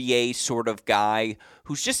 RBA sort of guy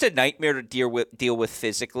who's just a nightmare to deal with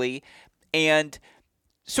physically and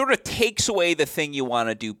sort of takes away the thing you want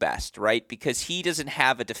to do best, right? Because he doesn't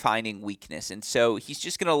have a defining weakness. And so he's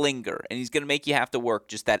just going to linger and he's going to make you have to work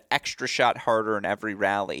just that extra shot harder in every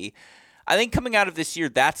rally. I think coming out of this year,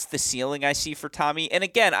 that's the ceiling I see for Tommy. And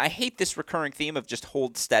again, I hate this recurring theme of just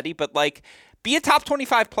hold steady, but be a top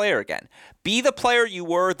 25 player again. Be the player you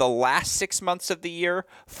were the last 6 months of the year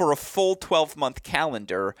for a full 12-month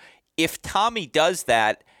calendar. If Tommy does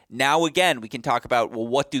that, now again, we can talk about, well,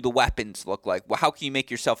 what do the weapons look like? Well, how can you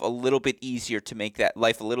make yourself a little bit easier to make that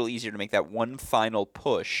life a little easier to make that one final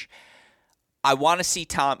push? I want to see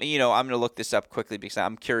Tommy, I'm going to look this up quickly because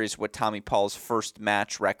I'm curious what Tommy Paul's first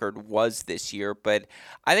match record was this year, but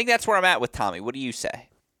I think that's where I'm at with Tommy. What do you say?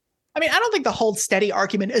 I mean, I don't think the hold steady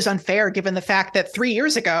argument is unfair given the fact that 3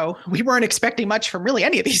 years ago, we weren't expecting much from really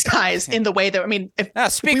any of these guys in the way that, I mean, if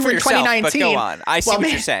speak we for were in yourself, 2019, but go on. I see what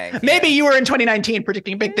you're saying. Maybe you were in 2019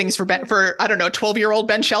 predicting big things for, I don't know, 12-year-old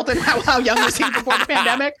Ben Shelton. How young was he before the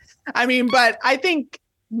pandemic? I mean, but I think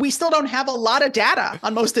we still don't have a lot of data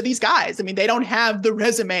on most of these guys. I mean, they don't have the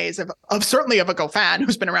resumes of certainly of a Goffin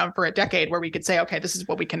who's been around for a decade where we could say, okay, this is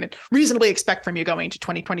what we can reasonably expect from you going to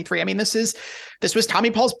 2023. I mean, this was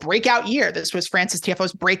Tommy Paul's breakout year. This was Francis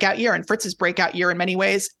Tiafoe's breakout year and Fritz's breakout year in many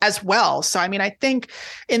ways as well. So, I mean, I think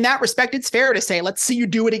in that respect, it's fair to say, let's see you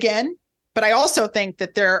do it again. But I also think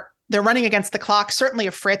that they're running against the clock, certainly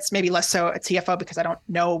of Fritz, maybe less so at TFO, because I don't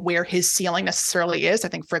know where his ceiling necessarily is. I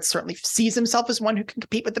think Fritz certainly sees himself as one who can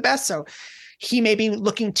compete with the best. So he may be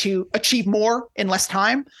looking to achieve more in less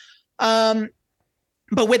time.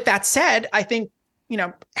 But with that said, I think,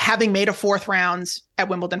 having made a fourth round at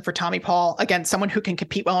Wimbledon for Tommy Paul, again, someone who can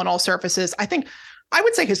compete well on all surfaces, I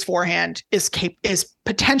would say his forehand is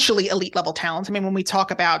potentially elite level talent. I mean, when we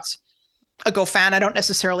talk about a Goffin, I don't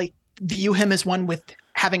necessarily view him as one with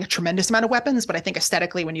having a tremendous amount of weapons, but I think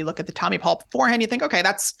aesthetically, when you look at the Tommy Paul forehand, you think, okay,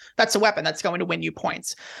 that's a weapon that's going to win you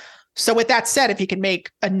points. So with that said, if he can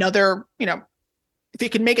make another, if he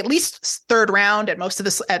can make at least third round at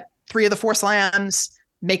at 3 of the 4 slams,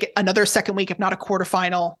 make it another second week, if not a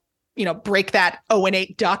quarterfinal, break that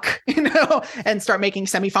 0-8 duck, and start making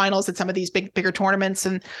semifinals at some of these bigger tournaments.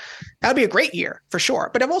 And that would be a great year for sure.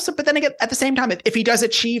 But then again, at the same time, if he does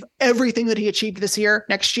achieve everything that he achieved this year,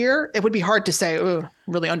 next year, it would be hard to say, oh,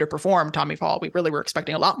 really underperformed Tommy Paul. We really were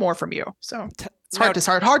expecting a lot more from you. So it's hard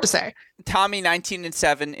to say. Tommy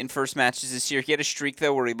 19-7 in first matches this year. He had a streak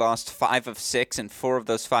though where he lost 5 of 6, and 4 of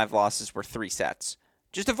those 5 losses were 3 sets.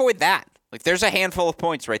 Just avoid that. Like, there's a handful of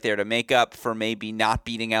points right there to make up for maybe not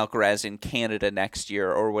beating Alcaraz in Canada next year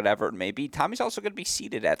or whatever it may be. Tommy's also going to be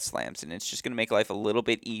seeded at slams, and it's just going to make life a little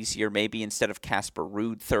bit easier. Maybe instead of Casper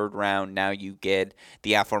Ruud third round, now you get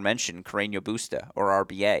the aforementioned Carreño Busta or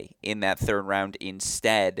RBA in that third round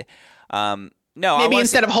instead. Maybe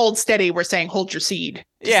instead of hold steady, we're saying hold your seed.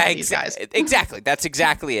 Yeah, exactly. That's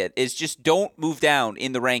exactly it. Is just don't move down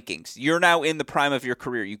in the rankings. You're now in the prime of your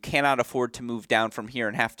career. You cannot afford to move down from here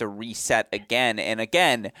and have to reset again. And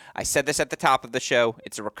again, I said this at the top of the show.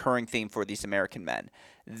 It's a recurring theme for these American men.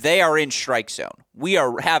 They are in strike zone. We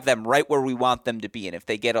have them right where we want them to be. And if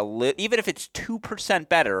they get even if it's 2%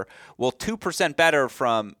 better, 2% better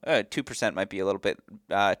from 2% might be a little bit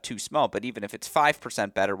too small. But even if it's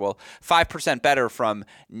 5% better, 5% better from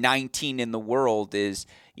 19 in the world is,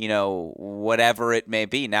 whatever it may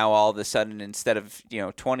be. Now all of a sudden, instead of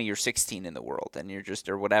 20 or 16 in the world, and you're just,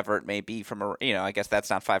 or whatever it may be from I guess that's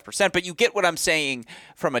not 5%, but you get what I'm saying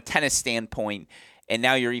from a tennis standpoint. And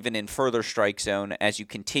now you're even in further strike zone as you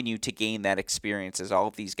continue to gain that experience, as all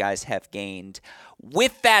of these guys have gained.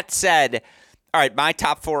 With that said, all right, my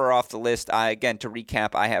top 4 are off the list. Again, to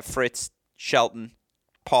recap, I have Fritz, Shelton,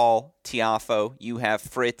 Paul, Tiafoe. You have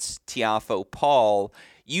Fritz, Tiafoe, Paul.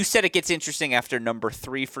 You said it gets interesting after number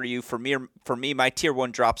 3 for you. For me, my tier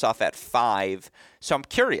 1 drops off at 5. So I'm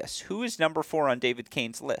curious, who is number 4 on David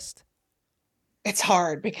Kane's list? It's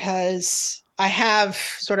hard because I have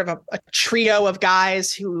sort of a trio of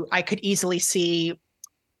guys who I could easily see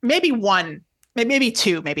maybe 1, maybe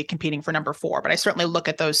 2, maybe competing for number 4, but I certainly look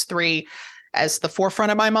at those 3 as the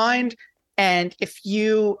forefront of my mind. And if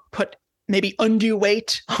you put maybe undue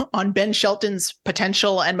weight on Ben Shelton's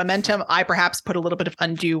potential and momentum, I perhaps put a little bit of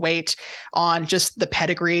undue weight on just the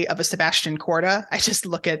pedigree of a Sebastian Korda. I just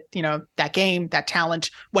look at, that game, that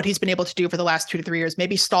talent, what he's been able to do for the last 2 to 3 years,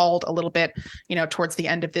 maybe stalled a little bit, towards the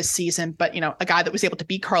end of this season, but, a guy that was able to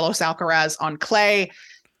beat Carlos Alcaraz on clay,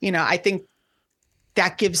 I think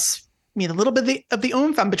that gives me a little bit of the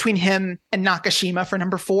oomph. I'm between him and Nakashima for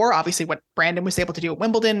number 4. Obviously what Brandon was able to do at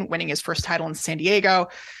Wimbledon, winning his first title in San Diego.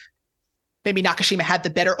 Maybe Nakashima had the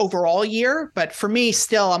better overall year, but for me,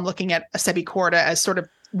 still, I'm looking at a Sebi Korda as sort of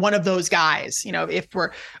one of those guys.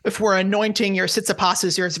 If we're anointing your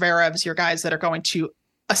Tsitsipas's, your Zverevs, your guys that are going to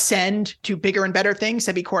ascend to bigger and better things,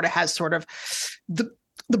 Sebi Korda has sort of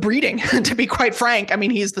the breeding, to be quite frank. I mean,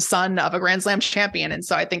 he's the son of a Grand Slam champion, and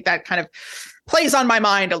so I think that kind of plays on my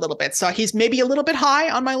mind a little bit. So he's maybe a little bit high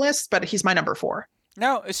on my list, but he's my number 4.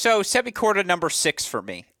 No, so Sebi Korda number 6 for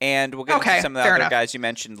me, and we'll get into some of the other guys you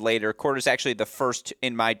mentioned later. Korda's actually the first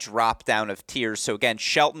in my drop down of tiers. So again,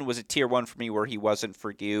 Shelton was a tier 1 for me where he wasn't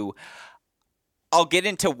for you. I'll get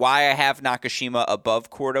into why I have Nakashima above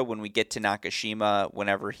Korda when we get to Nakashima,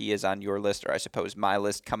 whenever he is on your list, or I suppose my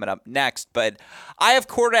list coming up next. But I have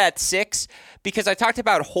Korda at 6 because I talked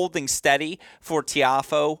about holding steady for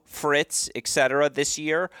Tiafoe, Fritz, etc. this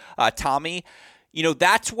year. Tommy,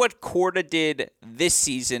 That's what Korda did this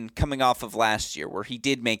season coming off of last year, where he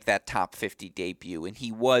did make that top 50 debut, and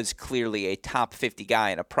he was clearly a top 50 guy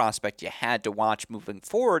and a prospect you had to watch moving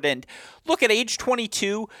forward. And look, at age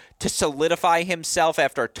 22, to solidify himself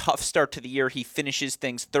after a tough start to the year, he finishes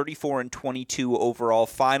things 34-22 overall,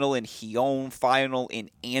 final in Lyon, final in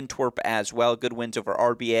Antwerp as well. Good wins over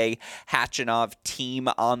RBA, Hachinov, team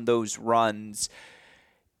on those runs.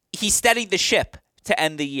 He steadied the ship to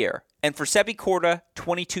end the year. And for Sebi Korda,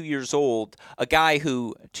 22 years old, a guy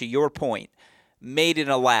who, to your point, made in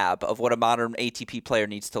a lab of what a modern ATP player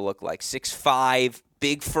needs to look like. 6'5",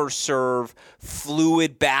 big first serve,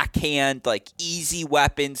 fluid backhand, like easy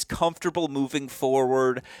weapons, comfortable moving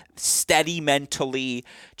forward, steady mentally.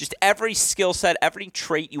 Just every skill set, every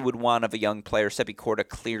trait you would want of a young player, Sebi Korda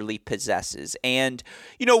clearly possesses. And,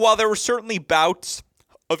 while there were certainly bouts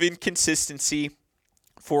of inconsistency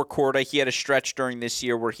for Korda, he had a stretch during this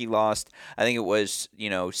year where he lost, I think it was,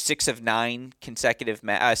 6 of 9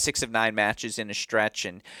 matches in a stretch.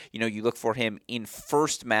 And, you look for him in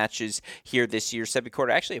first matches here this year. Sebi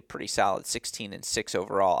Korda actually a pretty solid 16-6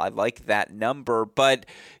 overall. I like that number. But,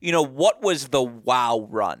 what was the wow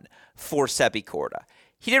run for Sebi Korda?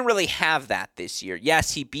 He didn't really have that this year.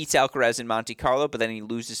 Yes, he beats Alcaraz in Monte Carlo, but then he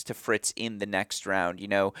loses to Fritz in the next round.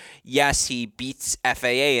 Yes, he beats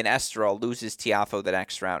FAA in Estoril, loses Tiafoe the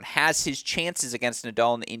next round. Has his chances against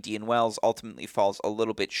Nadal in the Indian Wells, ultimately falls a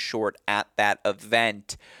little bit short at that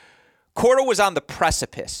event. Korda was on the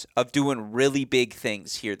precipice of doing really big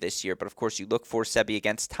things here this year, but of course you look for Sebi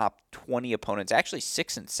against top 20 opponents, actually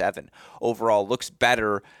 6-7 overall. Looks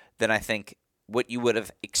better than I think what you would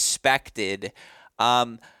have expected.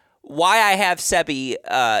 Why I have Sebi,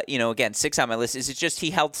 again, 6 on my list is it's just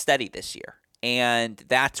he held steady this year. And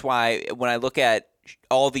that's why when I look at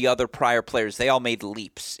all the other prior players, they all made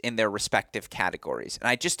leaps in their respective categories. And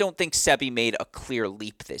I just don't think Sebi made a clear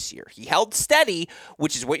leap this year. He held steady,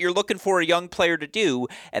 which is what you're looking for a young player to do.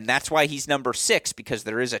 And that's why he's number 6, because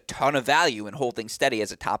there is a ton of value in holding steady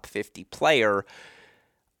as a top 50 player.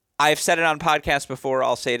 I've said it on podcasts before.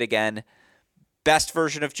 I'll say it again. Best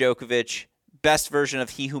version of Djokovic, best version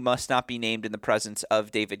of he who must not be named in the presence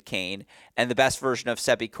of David Kane, and the best version of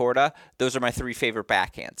Sebi Korda. Those are my 3 favorite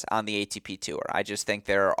backhands on the ATP Tour. I just think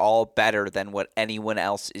they're all better than what anyone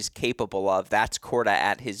else is capable of. That's Korda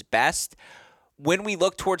at his best. When we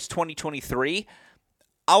look towards 2023,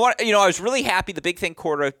 I was really happy. The big thing,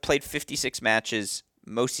 Korda played 56 matches.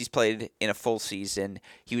 Most he's played in a full season.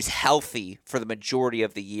 He was healthy for the majority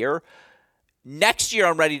of the year. Next year,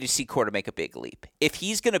 I'm ready to see Korda make a big leap. If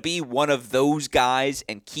he's going to be one of those guys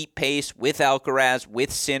and keep pace with Alcaraz,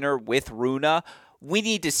 with Sinner, with Rune, we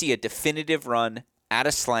need to see a definitive run at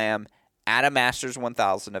a Slam, at a Masters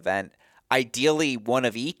 1000 event, ideally one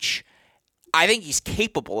of each. I think he's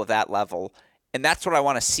capable of that level, and that's what I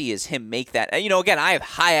want to see is him make that. And, again, I have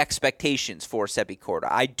high expectations for Sebi Korda.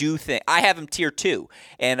 I do think I have him tier 2,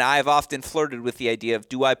 and I've often flirted with the idea of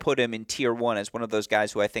do I put him in tier 1 as one of those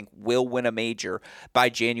guys who I think will win a major by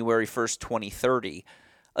January 1st, 2030.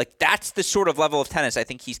 Like, that's the sort of level of tennis I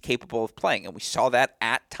think he's capable of playing, and we saw that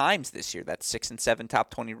at times this year. That 6-7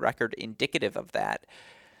 top 20 record indicative of that.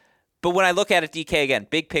 But when I look at it, DK, again,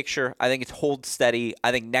 big picture, I think it's hold steady.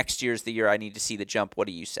 I think next year's the year I need to see the jump. What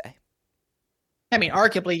do you say? I mean,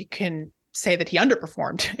 arguably, you can say that he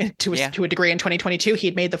underperformed to a degree in 2022. He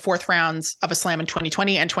had made the 4th rounds of a Slam in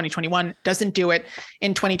 2020 and 2021. Doesn't do it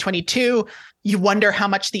in 2022. You wonder how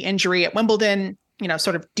much the injury at Wimbledon,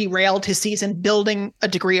 sort of derailed his season, building a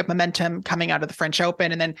degree of momentum coming out of the French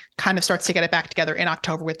Open, and then kind of starts to get it back together in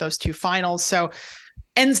October with those 2 finals. So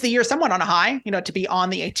ends the year somewhat on a high, to be on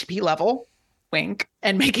the ATP level, wink,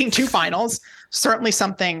 and making 2 finals, certainly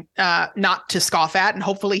something not to scoff at. And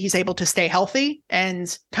hopefully he's able to stay healthy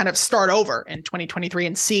and kind of start over in 2023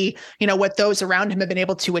 and see, what those around him have been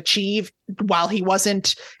able to achieve while he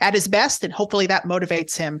wasn't at his best. And hopefully that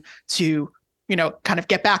motivates him to, kind of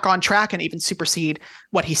get back on track and even supersede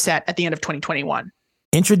what he set at the end of 2021.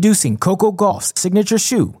 Introducing Coco Gauff's signature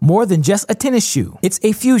shoe. More than just a tennis shoe, it's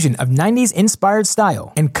a fusion of 90s inspired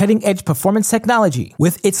style and cutting-edge performance technology.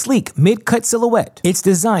 With its sleek mid-cut silhouette, it's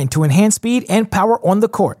designed to enhance speed and power on the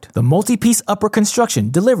court. The multi-piece upper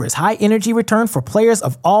construction delivers high energy return for players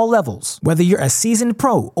of all levels. Whether you're a seasoned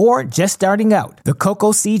pro or just starting out, the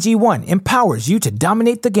Coco CG1 empowers you to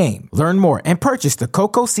dominate the game. Learn more and purchase the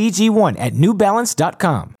Coco CG1 at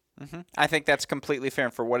newbalance.com. I think that's completely fair.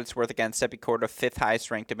 And for what it's worth, again, Sebi Korda, 5th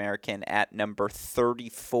highest ranked American at number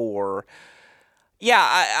 34. Yeah,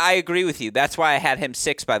 I agree with you. That's why I had him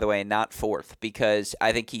 6, by the way, and not 4th, because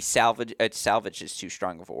I think he salvage is too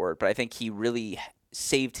strong of a word, but I think he really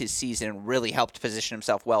saved his season and really helped position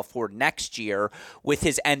himself well for next year with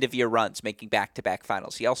his end-of-year runs, making back-to-back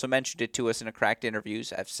finals. He also mentioned it to us in a Cracked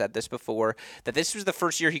interviews. I've said this before, that this was the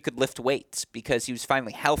first year he could lift weights because he was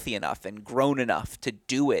finally healthy enough and grown enough to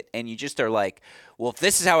do it. And you just are like, well, if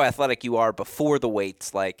this is how athletic you are before the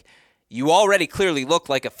weights, like, you already clearly look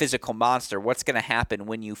like a physical monster. What's going to happen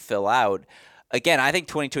when you fill out? Again, I think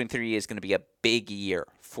 2023 is going to be a big year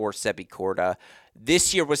for Sebi Korda.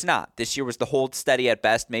 This year was not. This year was the hold steady at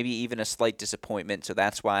best, maybe even a slight disappointment, so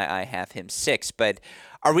that's why I have him 6. But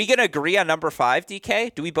are we going to agree on number 5,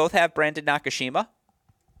 DK? Do we both have Brandon Nakashima?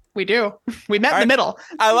 We do. We met in the middle.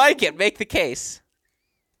 I like it. Make the case.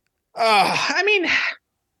 I mean,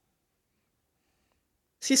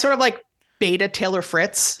 is he sort of like beta Taylor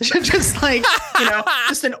Fritz? Just like,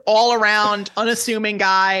 just an all-around unassuming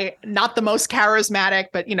guy, not the most charismatic,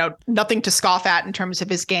 but, nothing to scoff at in terms of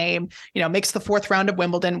his game, makes the 4th round of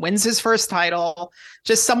Wimbledon, wins his first title,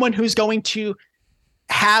 just someone who's going to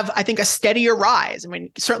have, I think, a steadier rise. I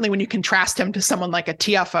mean, certainly when you contrast him to someone like a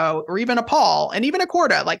TFO or even a Paul and even a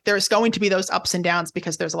Korda, like there's going to be those ups and downs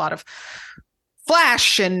because there's a lot of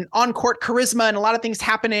flash and on-court charisma and a lot of things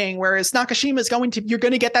happening, whereas Nakashima is you're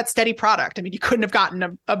going to get that steady product. I mean, you couldn't have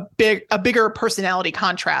gotten a bigger personality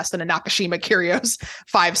contrast than a Nakashima Kyrgios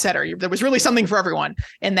 5-setter. There was really something for everyone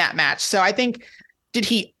in that match. So I think, did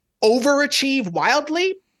he overachieve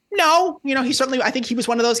wildly? No, I think he was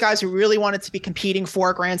one of those guys who really wanted to be competing for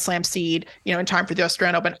a Grand Slam seed, in time for the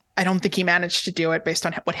Australian Open. I don't think he managed to do it based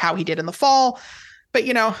on how he did in the fall, but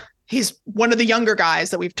he's one of the younger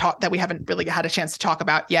guys that we haven't really had a chance to talk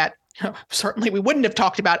about yet. Certainly we wouldn't have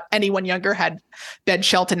talked about anyone younger had Ben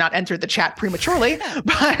Shelton not entered the chat prematurely,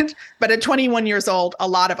 but at 21 years old, a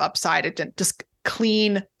lot of upside. It didn't just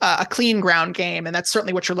a clean ground game. And that's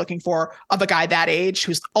certainly what you're looking for of a guy that age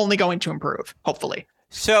who's only going to improve, hopefully.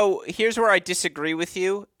 So here's where I disagree with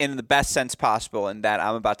you in the best sense possible, in that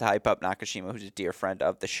I'm about to hype up Nakashima, who's a dear friend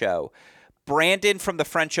of the show. Brandon, from the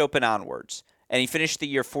French Open onwards, and he finished the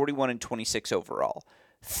year 41-26 overall.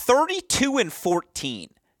 32-14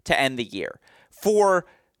 to end the year. For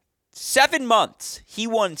 7 months, he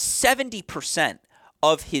won 70%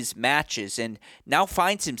 of his matches and now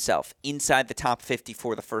finds himself inside the top 50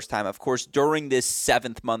 for the first time. Of course, during this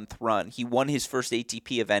 7th-month run, he won his first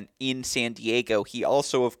ATP event in San Diego. He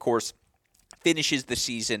also, of course, finishes the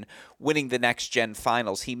season winning the Next Gen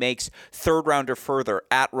Finals. He makes 3rd round or further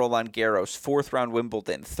at Roland Garros, 4th round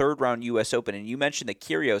Wimbledon, 3rd round U.S. Open. And you mentioned the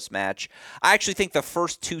Kyrgios match. I actually think the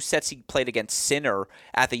first 2 sets he played against Sinner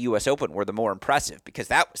at the U.S. Open were the more impressive, because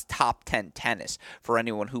that was top 10 tennis for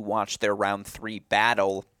anyone who watched their round 3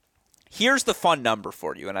 battle. Here's the fun number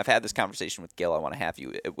for you, and I've had this conversation with Gil. I want to have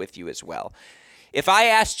with you as well. If I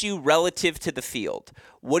asked you relative to the field,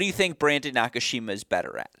 what do you think Brandon Nakashima is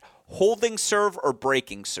better at? Holding serve or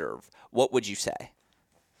breaking serve? What would you say?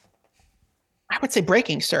 I would say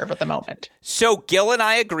breaking serve at the moment. So Gil and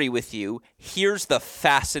I agree with you. Here's the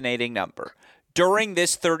fascinating number. During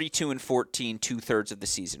this 32-14, 2/3 of the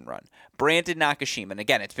season run, Brandon Nakashima, and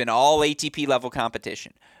again, it's been all ATP level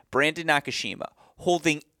competition, Brandon Nakashima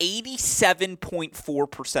holding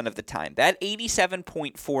 87.4% of the time. That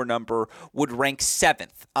 87.4 number would rank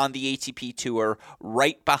 7th on the ATP Tour,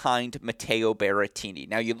 right behind Matteo Berrettini.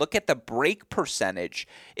 Now, you look at the break percentage,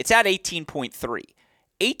 it's at 18.3.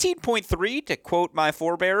 18.3, to quote my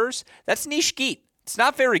forebearers, that's niche geet. It's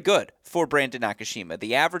not very good for Brandon Nakashima.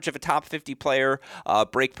 The average of a top 50 player,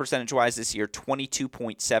 break percentage-wise this year,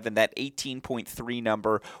 22.7. That 18.3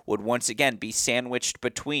 number would once again be sandwiched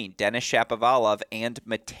between Denis Shapovalov and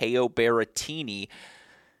Matteo Berrettini.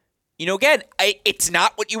 Again, it's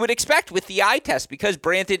not what you would expect with the eye test, because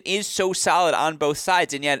Brandon is so solid on both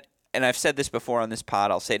sides, and yet, and I've said this before on this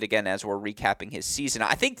pod, I'll say it again as we're recapping his season.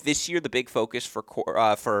 I think this year the big focus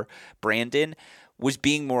for Brandon was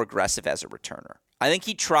being more aggressive as a returner. I think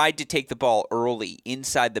he tried to take the ball early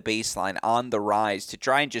inside the baseline on the rise to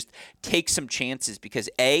try and just take some chances because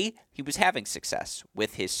A, he was having success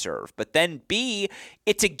with his serve, but then B,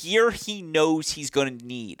 it's a gear he knows he's going to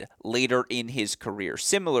need later in his career.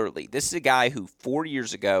 Similarly, this is a guy who 4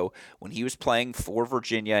 years ago, when he was playing for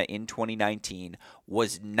Virginia in 2019,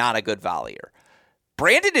 was not a good volleyer.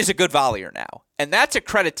 Brandon is a good volleyer now, and that's a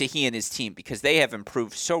credit to he and his team because they have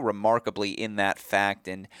improved so remarkably in that fact.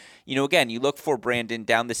 And, again, you look for Brandon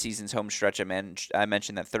down the season's home stretch. I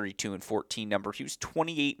mentioned that 32-14 number. He was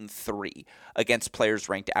 28-3 against players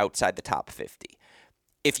ranked outside the top 50.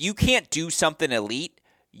 If you can't do something elite,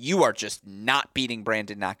 you are just not beating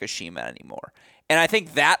Brandon Nakashima anymore. And I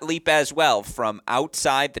think that leap as well from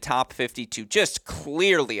outside the top 50 to just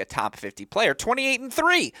clearly a top 50 player,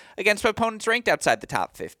 28-3 against opponents ranked outside the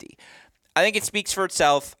top 50. I think it speaks for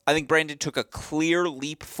itself. I think Brandon took a clear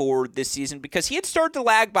leap forward this season because he had started to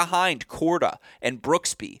lag behind Korda and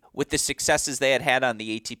Brooksby with the successes they had had on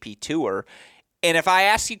the ATP Tour. And if I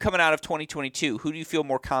ask you coming out of 2022, who do you feel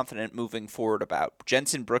more confident moving forward about,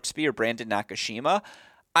 Jenson Brooksby or Brandon Nakashima?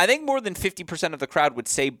 I think more than 50% of the crowd would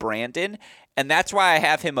say Brandon, and that's why I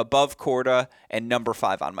have him above Korda and number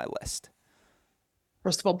 5 on my list.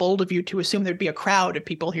 First of all, bold of you to assume there'd be a crowd of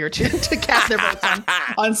people here to cast their votes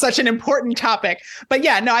on such an important topic. But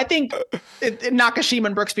yeah, no, I think Nakashima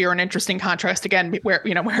and Brooksby are an interesting contrast again,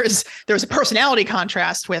 whereas there's a personality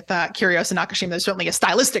contrast with Kyrgios and Nakashima, there's certainly a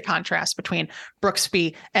stylistic contrast between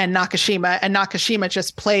Brooksby and Nakashima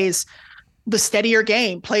just plays the steadier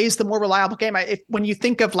game, plays the more reliable game. When you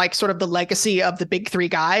think of like sort of the legacy of the big three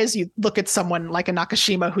guys, you look at someone like a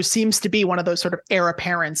Nakashima who seems to be one of those sort of heir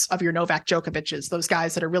apparents of your Novak Djokovic's, those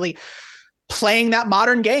guys that are really playing that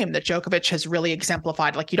modern game that Djokovic has really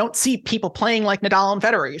exemplified. Like you don't see people playing like Nadal and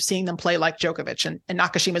Federer. You're seeing them play like Djokovic. And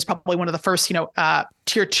Nakashima is probably one of the first,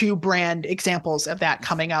 tier 2 brand examples of that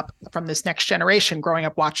coming up from this next generation, growing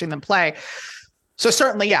up watching them play. So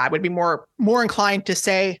certainly, yeah, I would be more inclined to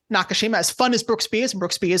say Nakashima. As fun as Brooksby is, and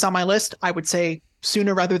Brooksby is on my list, I would say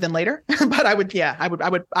sooner rather than later. But I would be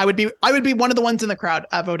one of the ones in the crowd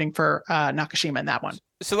voting for Nakashima in that one.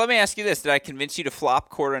 So let me ask you this: did I convince you to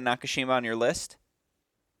flop Korda and Nakashima on your list?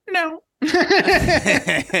 No. we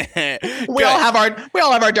all have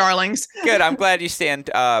our darlings. Good. I'm glad you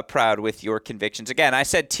stand proud with your convictions. Again, I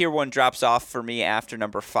said tier 1 drops off for me after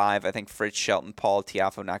number 5. I think Fritz, Shelton, Paul,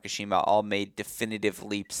 Tiafoe, Nakashima all made definitive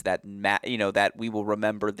leaps that that we will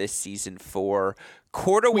remember this season for.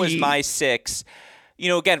 Korda was my 6.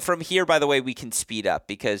 Again, from here, by the way, we can speed up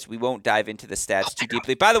because we won't dive into the stats too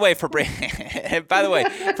deeply. By the way, for Brandon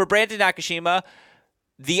Nakashima,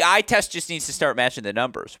 the eye test just needs to start matching the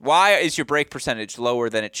numbers. Why is your break percentage lower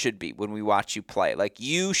than it should be when we watch you play? Like,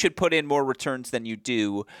 you should put in more returns than you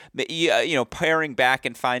do. Pairing back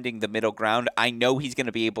and finding the middle ground. I know he's going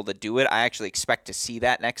to be able to do it. I actually expect to see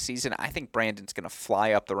that next season. I think Brandon's going to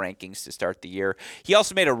fly up the rankings to start the year. He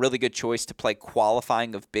also made a really good choice to play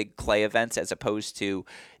qualifying of big clay events as opposed to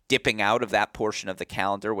dipping out of that portion of the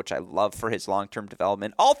calendar, which I love for his long-term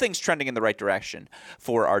development. All things trending in the right direction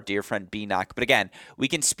for our dear friend B-Knock. But again, we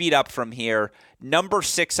can speed up from here. Number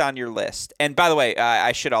 6 on your list. And by the way,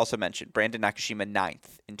 I should also mention Brandon Nakashima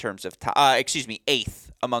 9th in terms of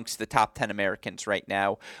 8th amongst the top 10 Americans right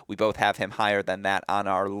now. We both have him higher than that on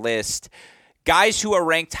our list. Guys who are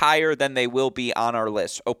ranked higher than they will be on our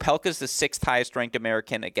list. Opelka's the 6th highest ranked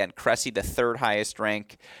American. Again, Cressy the 3rd highest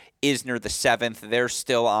rank. Isner the 7th. They're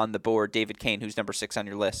still on the board. David Kane, who's number 6 on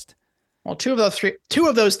your list? Well, two of those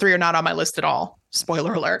three are not on my list at all.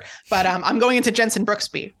 Spoiler alert. But I'm going into Jenson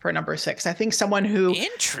Brooksby for number 6. I think someone who,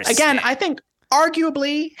 again, I think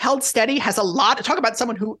arguably held steady, has a lot to talk about,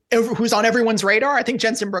 someone who's on everyone's radar. I think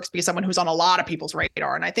Jenson Brooksby is someone who's on a lot of people's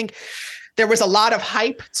radar. And I think there was a lot of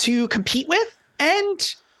hype to compete with,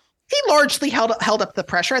 and he largely held up the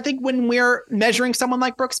pressure. I think when we're measuring someone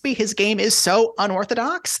like Brooksby, his game is so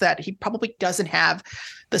unorthodox that he probably doesn't have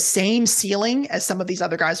the same ceiling as some of these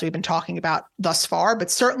other guys we've been talking about thus far, but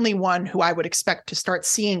certainly one who I would expect to start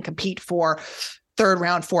seeing compete for 3rd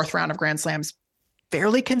round, 4th round of Grand Slams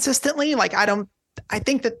fairly consistently. I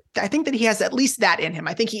think that he has at least that in him.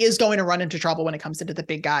 I think he is going to run into trouble when it comes into the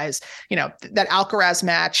big guys. That Alcaraz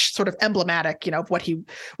match, sort of emblematic, of what he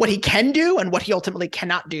can do and what he ultimately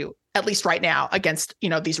cannot do, at least right now, against,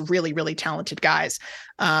 these really, really talented guys.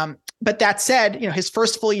 But that said, his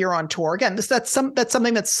first full year on tour, again, that's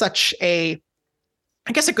something that's such a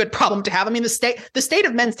good problem to have. I mean, the state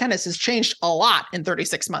of men's tennis has changed a lot in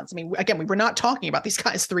 36 months. I mean, again, we were not talking about these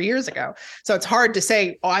guys 3 years ago. So it's hard to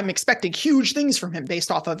say, I'm expecting huge things from him based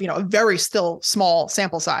off of, a very still small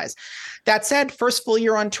sample size. That said, first full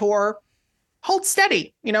year on tour, holds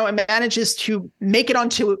steady, and manages to make it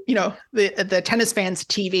onto, the tennis fans'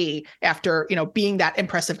 TV after, being that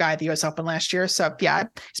impressive guy at the US Open last year. So yeah,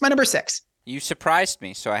 he's my number 6. You surprised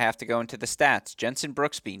me, so I have to go into the stats. Jenson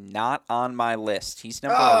Brooksby, not on my list. He's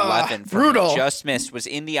number 11 for brutal. Me. Just missed, was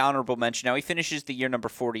in the honorable mention. Now he finishes the year number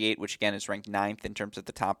 48, which again is ranked 9th in terms of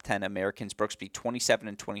the top 10 Americans. Brooksby,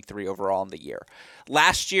 27-23 overall in the year.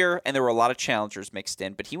 Last year, and there were a lot of challengers mixed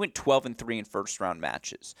in, but he went 12-3 in first-round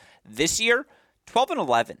matches. This year,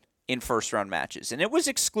 12-11 in first-round matches. And it was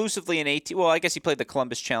exclusively an ATP. Well, I guess he played the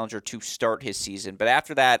Columbus Challenger to start his season. But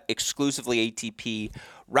after that, exclusively ATP.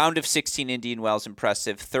 Round of 16 Indian Wells,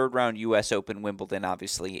 impressive. 3rd round U.S. Open Wimbledon,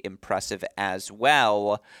 obviously impressive as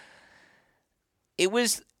well. It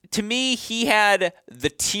was to me, he had the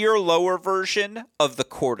tier lower version of the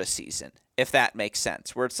Korda season, if that makes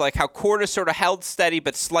sense, where it's like how Korda sort of held steady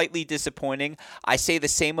but slightly disappointing. I say the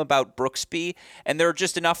same about Brooksby, and there are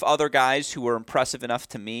just enough other guys who were impressive enough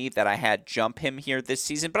to me that I had jump him here this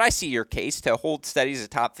season. But I see your case to hold steady as a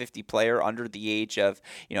top 50 player under the age of,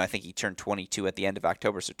 I think he turned 22 at the end of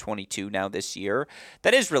October, so 22 now this year.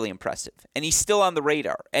 That is really impressive, and he's still on the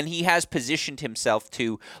radar, and he has positioned himself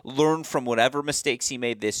to learn from whatever mistakes he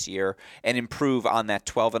made this year and improve on that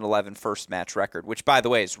 12-11 first match record, which, by the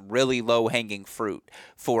way, is really low-hanging fruit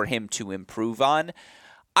for him to improve on.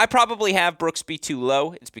 I probably have Brooksby too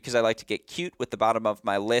low. It's because I like to get cute with the bottom of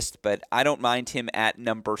my list, but I don't mind him at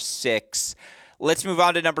number 6. Let's move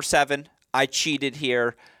on to number 7. I cheated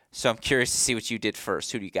here, so I'm curious to see what you did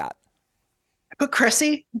first. Who do you got? I put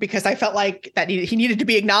Cressy because I felt like that he needed to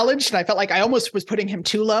be acknowledged, and I felt like I almost was putting him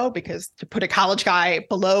too low, because to put a college guy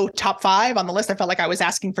below top 5 on the list, I felt like I was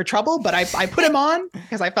asking for trouble, but I put him on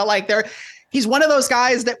because I felt like he's one of those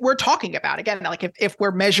guys that we're talking about. Again, like if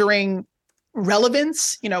we're measuring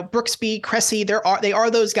relevance, Brooksby, Cressy, they are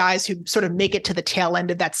those guys who sort of make it to the tail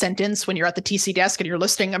end of that sentence. When you're at the TC desk and you're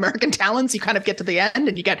listing American talents, you kind of get to the end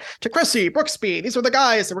and you get to Cressy, Brooksby. These are the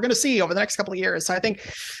guys that we're going to see over the next couple of years. So I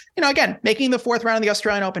think, again, making the 4th round of the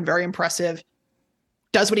Australian Open, very impressive.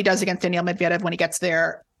 Does what he does against Daniil Medvedev when he gets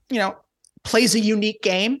there, plays a unique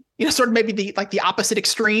game, sort of maybe the opposite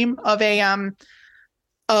extreme of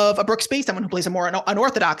a Brooksby, someone who plays a more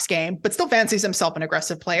unorthodox game, but still fancies himself an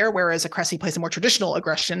aggressive player, whereas a Cressy plays a more traditional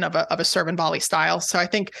aggression of a serve and volley style. So I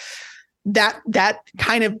think that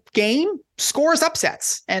kind of game scores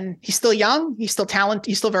upsets, and he's still young. He's still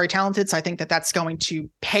very talented. So I think that's going to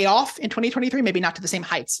pay off in 2023, maybe not to the same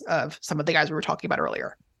heights of some of the guys we were talking about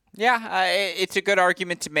earlier. Yeah, it's a good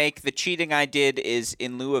argument to make. The cheating I did is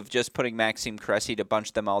in lieu of just putting Maxime Cressy to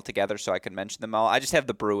bunch them all together so I could mention them all. I just have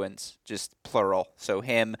the Bruins, just plural. So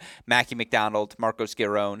him, Mackie McDonald, Marcos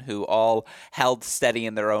Giron, who all held steady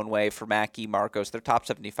in their own way for Mackie, Marcos. They're top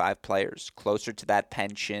 75 players, closer to that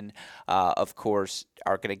pension. Of course,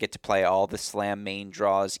 are going to get to play all the Slam main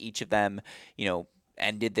draws. Each of them,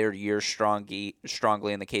 ended their year strongly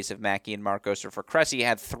in the case of Mackie and Marcos. Or for Cressy,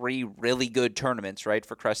 had 3 really good tournaments, right?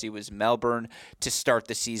 For Cressy was Melbourne to start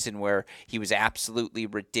the season, where he was absolutely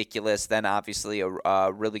ridiculous. Then obviously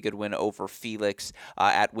a really good win over Felix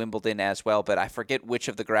at Wimbledon as well. But I forget which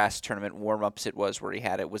of the grass tournament warm-ups it was where he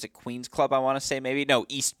had it. Was it Queen's Club, I want to say maybe? No,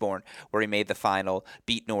 Eastbourne, where he made the final,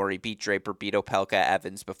 beat Norrie, beat Draper, beat Opelka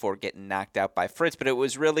Evans before getting knocked out by Fritz. But it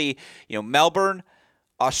was really, Melbourne,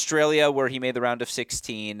 Australia, where he made the round of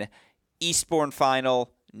 16, Eastbourne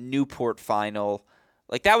final, Newport final.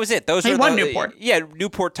 Like, that was it. He won Newport. Yeah,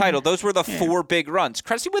 Newport title. Those were the 4 big runs.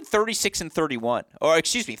 Cressy went 36-31, or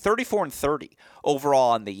 34-30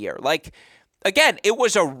 overall on the year. Like, again, it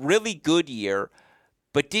was a really good year,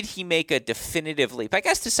 but did he make a definitive leap? I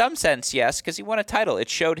guess to some sense, yes, because he won a title. It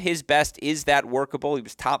showed his best. Is that workable? He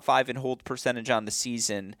was top 5 in hold percentage on the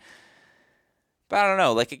season. But I don't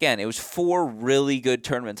know. Like, again, it was 4 really good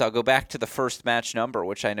tournaments. I'll go back to the first match number,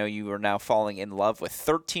 which I know you are now falling in love with.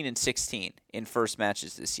 13-16 in first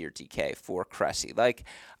matches this year, DK, for Cressy. Like,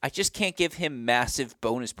 I just can't give him massive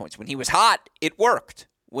bonus points. When he was hot, it worked.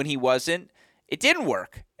 When he wasn't, it didn't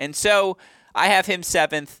work. And so I have him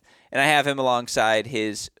 7th, and I have him alongside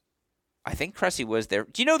his... I think Cressy was there.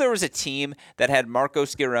 Do you know there was a team that had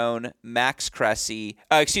Marcos Giron, Marcos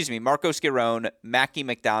Giron, Mackie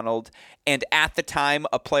McDonald, and at the time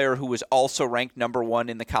a player who was also ranked number 1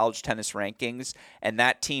 in the college tennis rankings, and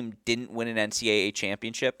that team didn't win an NCAA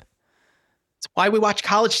championship? It's why we watch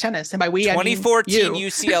college tennis, and by we, 2014 I mean you.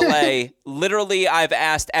 UCLA. Literally, I've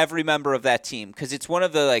asked every member of that team, because it's one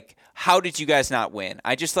of the, how did you guys not win?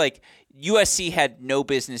 I just, USC had no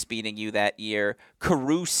business beating you that year.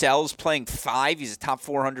 Carew Sells playing 5. He's a top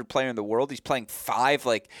 400 player in the world. He's playing 5.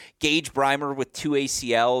 Gage Breimer with 2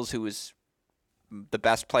 ACLs, who was the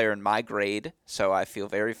best player in my grade. So I feel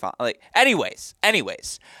very fine. Anyways.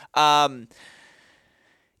 Yeah,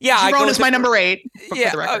 Giron is my number 8 for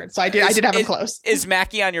the record. So I did have him close. Is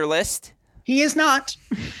Mackie on your list? He is not.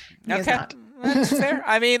 He is Okay. not. That's fair.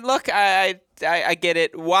 I mean, look, I get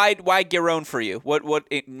it. Why Giron for you? What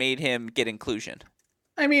it made him get inclusion?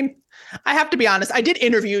 I mean, I have to be honest. I did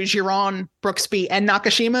interview Giron, Brooksby, and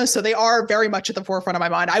Nakashima, so they are very much at the forefront of my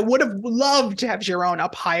mind. I would have loved to have Giron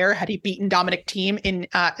up higher had he beaten Dominic Thiem in,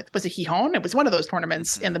 was it Gijón? It was one of those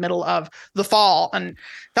tournaments in the middle of the fall, and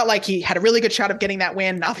felt like he had a really good shot of getting that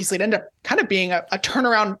win. Obviously, it ended up kind of being a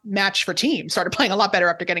turnaround match for Thiem. Started playing a lot better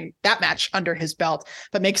after getting that match under his belt,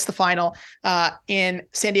 but makes the final in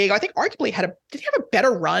San Diego. I think arguably did he have a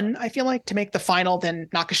better run, I feel like, to make the final than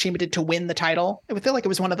Nakashima did to win the title? I would feel like it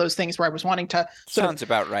was one of those things where I was wanting to sounds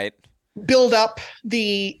about right. Build up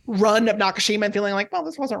the run of Nakashima and feeling like, well,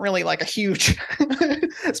 this wasn't really like a huge,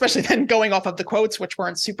 especially then going off of the quotes, which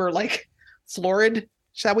weren't super like florid,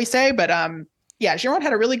 shall we say? But yeah, Giron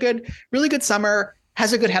had a really good summer,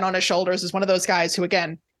 has a good head on his shoulders, is one of those guys who,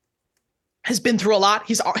 again, has been through a lot.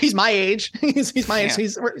 He's my age. he's my age.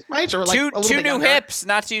 He's my age. Or like two new hips,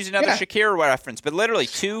 not to use another Shakira reference, but literally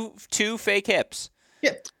two fake hips.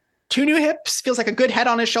 Yeah. 2 new hips, feels like a good head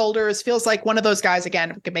on his shoulders, feels like one of those guys,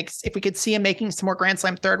 again, if we could see him making some more Grand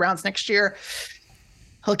Slam third rounds next year,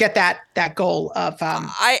 he'll get that goal of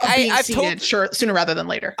being seeded sooner rather than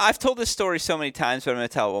later. I've told this story so many times, but I'm going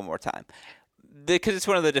to tell it one more time. Because it's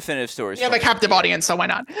one of the definitive stories. You have a captive audience, so why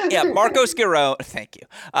not? Yeah, Marcos Giron. Thank you.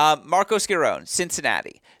 Marcos Giron,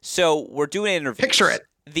 Cincinnati. So we're doing an interview. Picture it.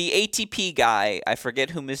 The ATP guy, I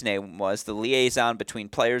forget whom his name was, the liaison between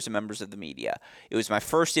players and members of the media. It was my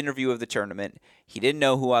first interview of the tournament. He didn't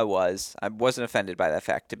know who I was. I wasn't offended by that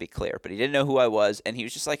fact, to be clear, but he didn't know who I was, and he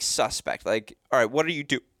was just like suspect. Like, all right, what are you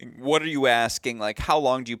doing? What are you asking? Like, how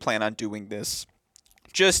long do you plan on doing this?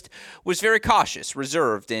 Just was very cautious,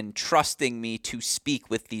 reserved, and trusting me to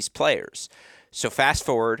speak with these players. So fast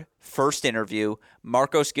forward, first interview,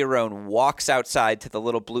 Marcos Giron walks outside to the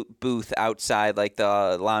little booth outside, like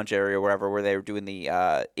the lounge area or wherever, where they were doing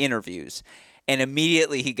the interviews. And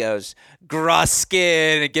immediately he goes,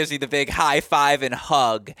 Gruskin, and gives me the big high five and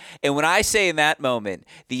hug. And when I say in that moment,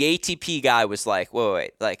 the ATP guy was like,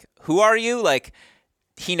 wait, like, who are you? Like,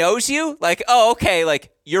 he knows you? Like, oh, okay,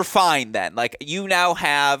 like, you're fine then. Like, you now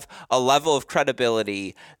have a level of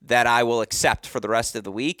credibility that I will accept for the rest of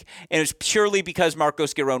the week. And it was purely because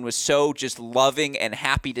Marcos Giron was so just loving and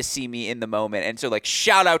happy to see me in the moment. And so, like,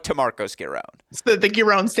 shout out to Marcos Giron. It's the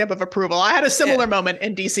Giron stamp of approval. I had a similar moment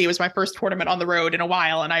in DC. It was my first tournament on the road in a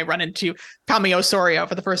while, and I run into Cami Osorio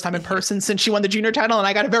for the first time in person since she won the junior title, and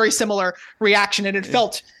I got a very similar reaction, and it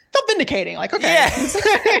felt vindicating. Like, okay,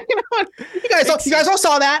 you guys all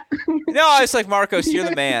saw that. No, I was like, Marcos, you're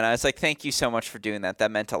the man. I was like, thank you so much for doing that.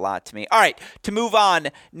 That meant a lot to me. All right, to move on,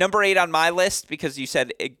 number 8 on my list, because you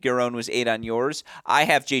said Giron was 8 on yours, I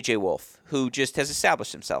have JJ Wolf, who just has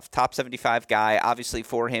established himself. Top 75 guy, obviously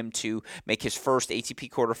for him to make his first ATP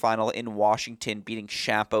quarterfinal in Washington, beating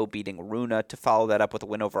Shapo, beating Runa, to follow that up with a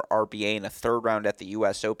win over RBA in a third round at the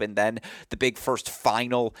U.S. Open, then the big first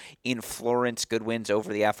final in Florence, good wins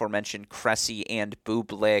over the aforementioned Cressy and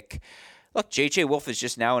Bublik. Look, JJ Wolf is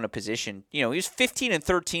just now in a position, he was 15 and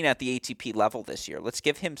 13 at the ATP level this year. Let's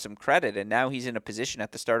give him some credit, and now he's in a position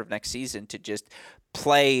at the start of next season to just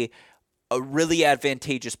play a really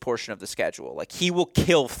advantageous portion of the schedule. Like, he will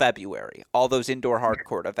kill February, all those indoor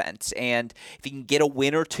hardcourt events. And if he can get a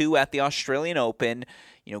win or two at the Australian Open,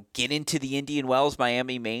 get into the Indian Wells,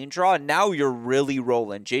 Miami main draw, and now you're really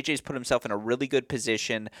rolling. JJ's put himself in a really good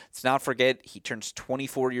position. Let's not forget, he turns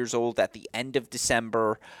 24 years old at the end of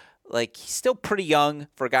December. Like, he's still pretty young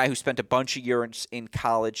for a guy who spent a bunch of years in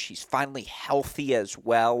college. He's finally healthy as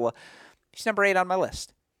well. He's number 8 on my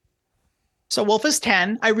list. So Wolf is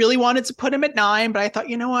 10. I really wanted to put him at 9, but I thought,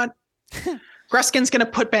 you know what? Gruskin's going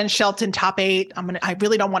to put Ben Shelton top 8. I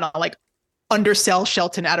really don't want to like undersell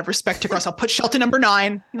Shelton out of respect to Grus. I'll put Shelton number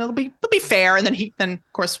 9. It'll be fair. And then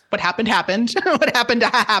of course, what happened. What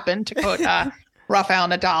happened to quote Rafael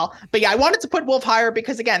Nadal. But yeah, I wanted to put Wolf higher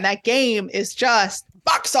because again, that game is just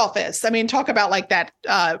box office. I mean, talk about like that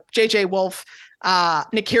JJ Wolf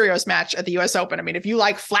Nick Kyrgios match at the U.S. Open. I mean, if you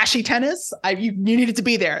like flashy tennis, you needed to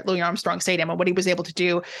be there at Louis Armstrong Stadium, and what he was able to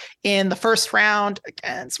do in the first round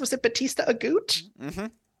against, was it Batista Agut? Mm-hmm.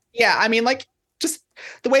 Yeah, I mean, like, just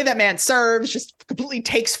the way that man serves, just completely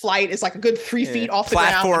takes flight, is like a good 3 feet off the ground.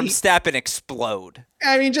 Platform step and explode.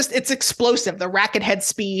 I mean, just, it's explosive. The racket head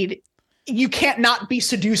speed, you can't not be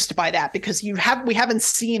seduced by that because we haven't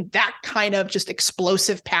seen that kind of just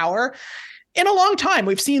explosive power in a long time.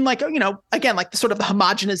 We've seen again, like the sort of the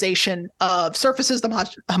homogenization of surfaces, the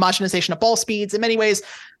homogenization of ball speeds. In many ways,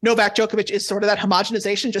 Novak Djokovic is sort of that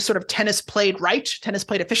homogenization, just sort of tennis played right, tennis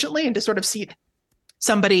played efficiently, and to sort of see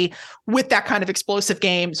somebody with that kind of explosive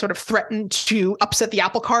game sort of threaten to upset the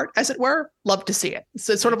apple cart, as it were. Love to see it.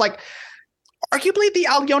 So it's sort of like arguably the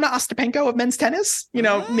Alyona Ostapenko of men's tennis.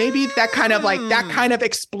 Maybe that kind of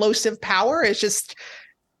explosive power is just.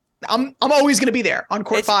 I'm always going to be there on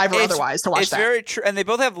court 5 or otherwise to watch that. It's very true, and they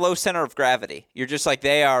both have low center of gravity. You're just like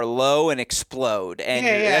they are low and explode, and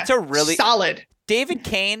that's a really solid. David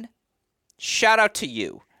Kane, shout out to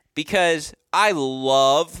you because I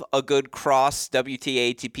love a good cross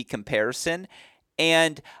WTA ATP comparison,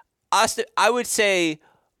 and I would say,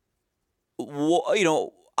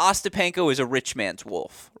 Ostapenko is a rich man's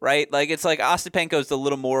wolf, right? Like it's like Ostapenko is a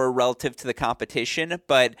little more relative to the competition,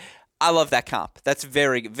 but I love that comp. That's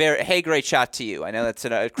very, very, hey, great shot to you. I know that's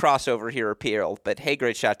a crossover here appeal, but hey,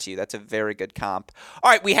 great shot to you. That's a very good comp. All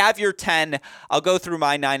right, we have your 10. I'll go through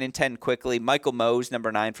my 9 and 10 quickly. Michael Mo's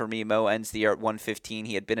number 9 for me. Mo ends the year at 115.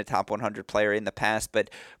 He had been a top 100 player in the past, but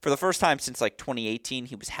for the first time since like 2018,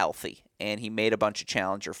 he was healthy, and he made a bunch of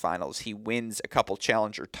challenger finals. He wins a couple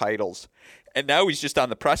challenger titles, and now he's just on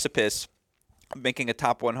the precipice making a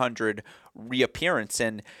top 100 reappearance.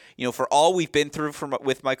 And, for all we've been through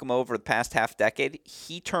with Michael Mo over the past half decade,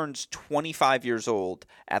 he turns 25 years old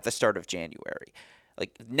at the start of January.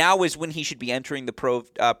 Like, now is when he should be entering the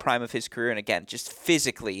prime of his career. And again, just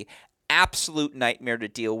physically, absolute nightmare to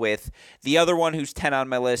deal with. The other one who's 10 on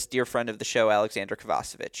my list, dear friend of the show, Alexander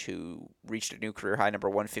Kovacevic, who reached a new career high, number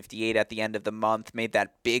 158 at the end of the month, made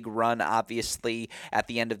that big run, obviously, at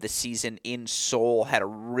the end of the season in Seoul, had a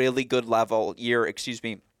really good year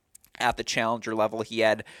at the challenger level. He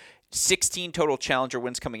had 16 total challenger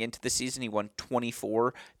wins coming into the season. He won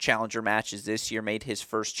 24 challenger matches this year, made his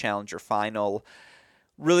first challenger final.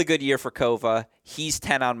 Really good year for Kova. He's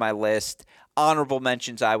 10 on my list. Honorable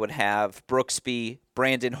mentions I would have Brooksby,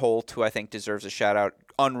 Brandon Holt, who I think deserves a shout-out.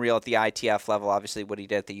 Unreal at the ITF level, obviously what he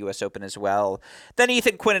did at the U.S. Open as well. Then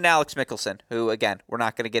Ethan Quinn and Alex Mickelson, who, again, we're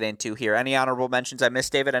not going to get into here. Any honorable mentions I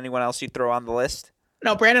missed, David? Anyone else you'd throw on the list?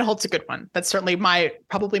 No, Brandon Holt's a good one. That's certainly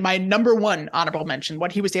probably my number one honorable mention.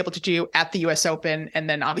 What he was able to do at the U.S. Open, and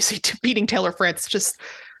then obviously beating Taylor Fritz, just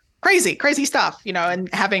crazy stuff,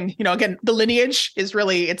 and having, again, the lineage is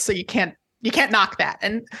really, it's so you can't knock that.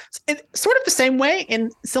 And it's sort of the same way in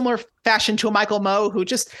similar fashion to a Michael Mo, who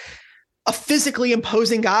just a physically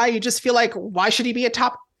imposing guy. You just feel like, why should he be a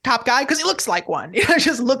top guy? Because he looks like one. It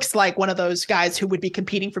just looks like one of those guys who would be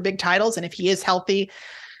competing for big titles. And if he is healthy,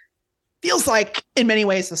 feels like in many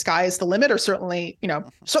ways the sky is the limit, or certainly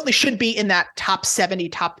should be in that top 70,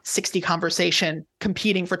 top 60 conversation,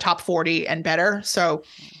 competing for top 40 and better. So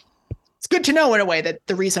it's good to know in a way that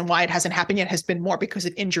the reason why it hasn't happened yet has been more because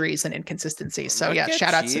of injuries and inconsistency. So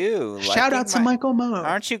shout out to Michael Mo.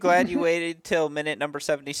 Aren't you glad you waited till minute number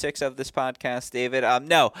 76 of this podcast, David?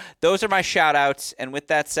 No, those are my shout outs. And with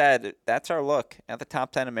that said, that's our look at the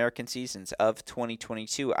top 10 American seasons of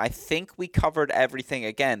 2022. I think we covered everything.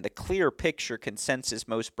 Again, the clear picture consensus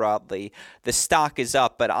most broadly. The stock is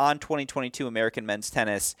up, but on 2022 American men's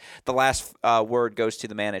tennis, the last word goes to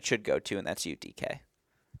the man it should go to, and that's you, DK.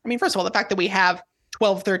 I mean, first of all, the fact that we have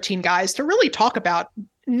 12, 13 guys to really talk about,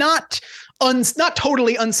 not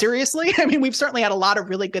totally unseriously. I mean, we've certainly had a lot of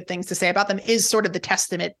really good things to say about them, is sort of the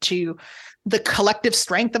testament to the collective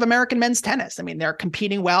strength of American men's tennis. I mean, they're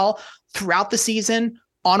competing well throughout the season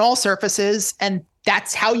on all surfaces, and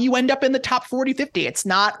that's how you end up in the top 40, 50. It's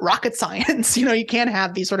not rocket science. You can't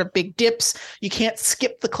have these sort of big dips. You can't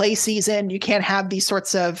skip the clay season. You can't have these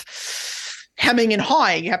sorts of hemming and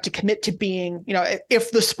hawing. You have to commit to being,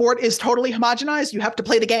 if the sport is totally homogenized, you have to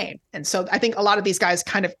play the game. And so I think a lot of these guys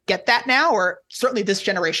kind of get that now, or certainly this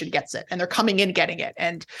generation gets it, and they're coming in getting it,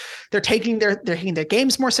 and they're taking their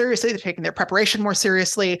games more seriously. They're taking their preparation more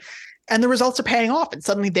seriously, and the results are paying off. And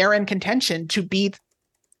suddenly they're in contention to be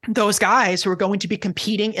those guys who are going to be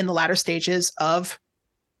competing in the latter stages of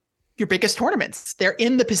your biggest tournaments. They're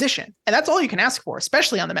in the position, and that's all you can ask for,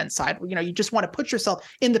 especially on the men's side. You just want to put yourself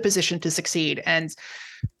in the position to succeed. And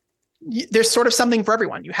there's sort of something for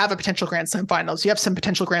everyone. You have a potential Grand Slam finals. You have some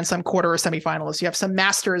potential Grand Slam quarter or semifinals. You have some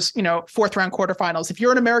Masters, fourth round quarterfinals. If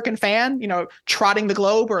you're an American fan, trotting the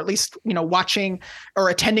globe, or at least, watching or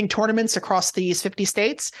attending tournaments across these 50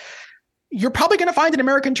 states, you're probably going to find an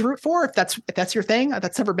American to root for if that's your thing.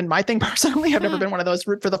 That's never been my thing personally. I've never been one of those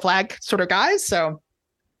root for the flag sort of guys. So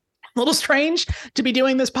a little strange to be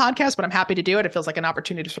doing this podcast, but I'm happy to do it. It feels like an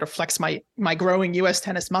opportunity to sort of flex my growing U.S.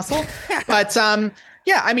 tennis muscle. But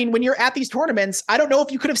I mean, when you're at these tournaments, I don't know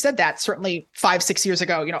if you could have said that certainly 5-6 years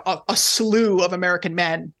ago, a slew of American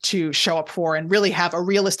men to show up for and really have a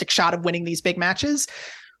realistic shot of winning these big matches.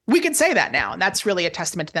 We can say that now, and that's really a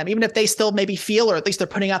testament to them. Even if they still maybe feel, or at least they're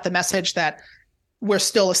putting out the message that we're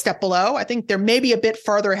still a step below, I think they're maybe a bit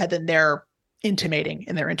farther ahead than they're intimating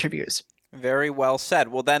in their interviews. Very well said.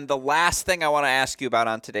 Well, then the last thing I want to ask you about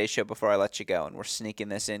on today's show before I let you go, and we're sneaking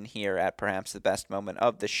this in here at perhaps the best moment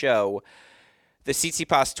of the show, the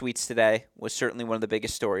Tsitsipas tweets today was certainly one of the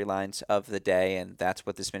biggest storylines of the day, and that's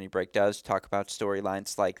what this mini break does, talk about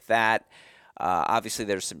storylines like that. Obviously,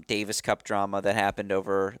 there's some Davis Cup drama that happened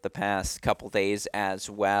over the past couple days as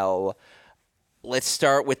well. Let's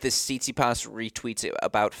start with this Tsitsipas retweets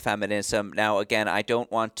about feminism. Now, again, I don't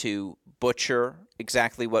want to butcher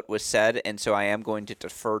exactly what was said, and so I am going to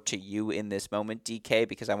defer to you in this moment, DK,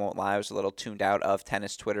 because I won't lie, I was a little tuned out of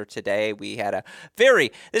tennis Twitter today. We had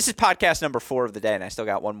this is podcast number 4 of the day, and I still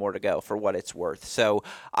got one more to go for what it's worth. So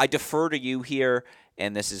I defer to you here,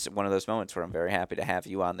 and this is one of those moments where I'm very happy to have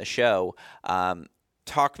you on the show.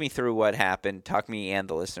 Talk me through what happened. Talk me and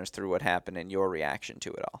the listeners through what happened and your reaction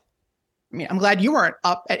to it all. I mean, I'm glad you weren't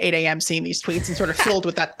up at 8 a.m. seeing these tweets and sort of filled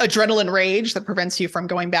with that adrenaline rage that prevents you from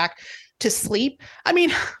going back to sleep. I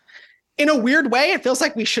mean, in a weird way, it feels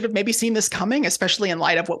like we should have maybe seen this coming, especially in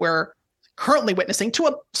light of what we're currently witnessing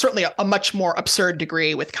to certainly a much more absurd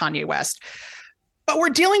degree with Kanye West. But we're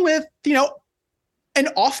dealing with, an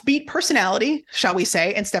offbeat personality, shall we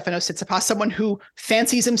say, in Stefanos Tsitsipas, someone who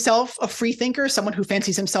fancies himself a free thinker, someone who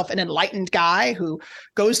fancies himself an enlightened guy who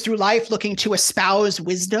goes through life looking to espouse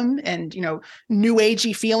wisdom and, new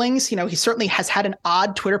agey feelings. He certainly has had an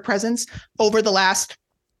odd Twitter presence over the last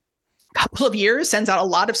couple of years, sends out a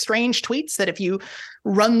lot of strange tweets that if you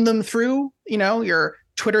run them through, your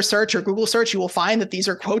Twitter search or Google search, you will find that these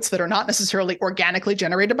are quotes that are not necessarily organically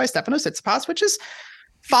generated by Stefanos Tsitsipas, which is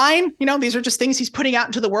fine. These are just things he's putting out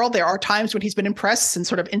into the world. There are times when he's been impressed and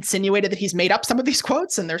sort of insinuated that he's made up some of these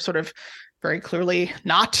quotes, and they're sort of very clearly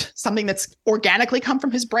not something that's organically come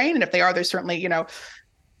from his brain. And if they are, there's certainly,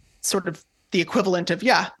 sort of the equivalent of,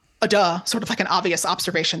 sort of like an obvious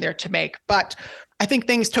observation there to make. But I think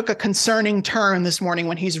things took a concerning turn this morning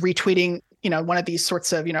when he's retweeting, one of these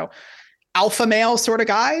sorts of, alpha male sort of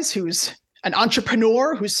guys who's an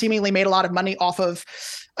entrepreneur who's seemingly made a lot of money off of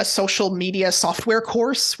a social media software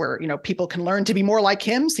course where, people can learn to be more like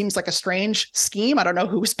him. Seems like a strange scheme. I don't know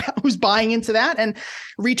who's buying into that, and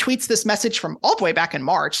retweets this message from all the way back in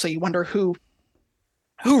March. So you wonder who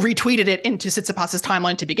retweeted it into Tsitsipas's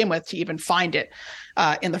timeline to begin with to even find it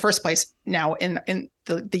in the first place. Now in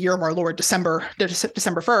the year of our Lord, December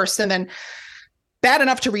 1st, and then bad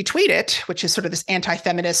enough to retweet it, which is sort of this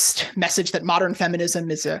anti-feminist message that modern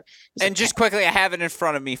feminism is a. And just quickly, I have it in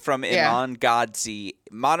front of me from Iman Godzi.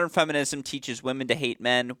 Modern feminism teaches women to hate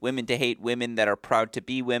men, women to hate women that are proud to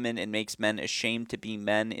be women, and makes men ashamed to be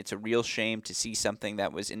men. It's a real shame to see something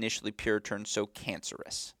that was initially pure turn so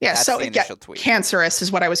cancerous. Yeah, That's the initial tweet. Cancerous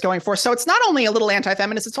is what I was going for. So it's not only a little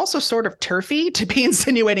anti-feminist, it's also sort of turfy to be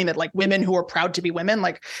insinuating that like women who are proud to be women,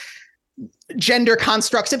 like gender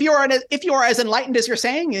constructs, if you are as enlightened as you're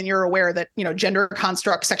saying, and you're aware that gender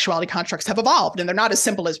constructs, sexuality constructs have evolved and they're not as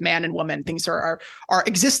simple as man and woman. Things are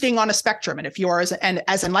existing on a spectrum, and if you are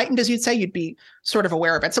as enlightened as you'd say, you'd be sort of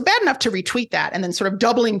aware of it. So bad enough to retweet that and then sort of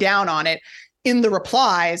doubling down on it in the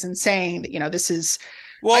replies and saying that this is.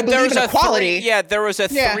 Well, there was equality. There was a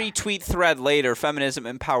 3-tweet thread later. Feminism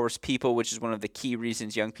empowers people, which is one of the key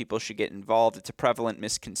reasons young people should get involved. It's a prevalent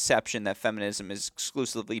misconception that feminism is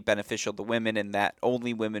exclusively beneficial to women and that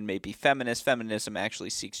only women may be feminist. Feminism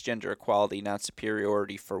actually seeks gender equality, not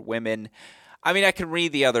superiority for women. I mean, I can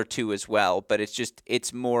read the other two as well, but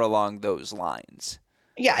it's more along those lines.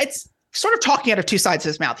 Yeah, it's sort of talking out of two sides of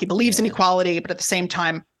his mouth. He believes in equality, but at the same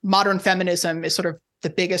time, modern feminism is sort of the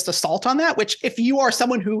biggest assault on that, which if you are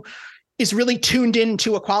someone who is really tuned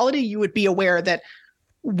into equality, you would be aware that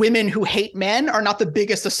women who hate men are not the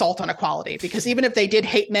biggest assault on equality, because even if they did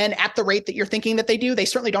hate men at the rate that you're thinking that they do, they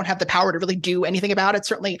certainly don't have the power to really do anything about it.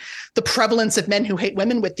 Certainly the prevalence of men who hate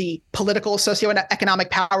women with the political, socioeconomic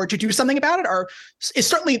power to do something about it is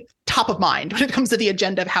certainly top of mind when it comes to the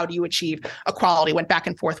agenda of how do you achieve equality. Went back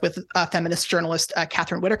and forth with feminist journalist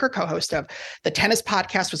Catherine Whitaker, co-host of the Tennis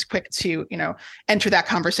Podcast, was quick to enter that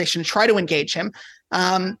conversation, try to engage him.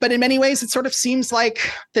 But in many ways, it sort of seems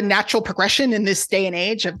like the natural progression in this day and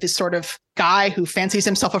age of this sort of guy who fancies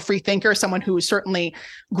himself a free thinker, someone who's certainly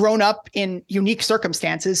grown up in unique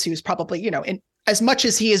circumstances, who's probably, in as much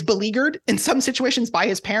as he is beleaguered in some situations by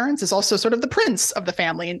his parents, is also sort of the prince of the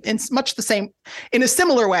family in much the same, in a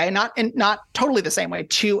similar way, not totally the same way,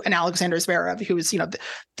 to an Alexander Zverev, who is, the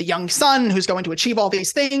young son who's going to achieve all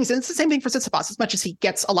these things. And it's the same thing for Tsitsipas. As much as he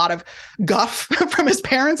gets a lot of guff from his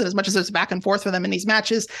parents, and as much as there's back and forth for them in these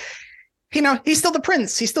matches, he's still the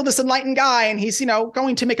prince. He's still this enlightened guy, and he's,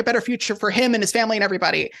 going to make a better future for him and his family and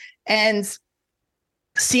everybody. And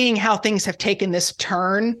seeing how things have taken this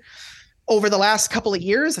turn over the last couple of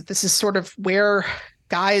years, that this is sort of where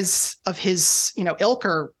guys of his, ilk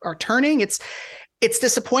are turning. It's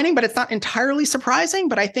disappointing, but it's not entirely surprising.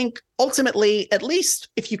 But I think ultimately, at least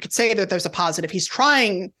if you could say that there's a positive, he's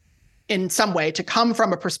trying in some way to come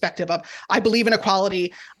from a perspective of, I believe in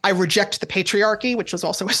equality. I reject the patriarchy, which was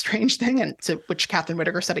also a strange thing. And to which Catherine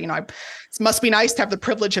Whitaker said, it must be nice to have the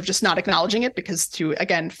privilege of just not acknowledging it, because to,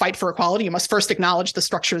 again, fight for equality, you must first acknowledge the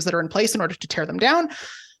structures that are in place in order to tear them down.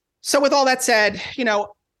 So with all that said,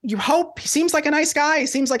 you hope. He seems like a nice guy. He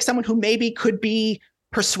seems like someone who maybe could be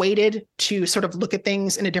persuaded to sort of look at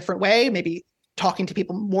things in a different way, maybe talking to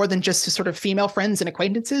people more than just to sort of female friends and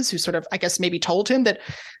acquaintances who sort of, I guess, maybe told him that,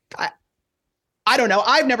 I don't know.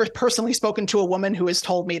 I've never personally spoken to a woman who has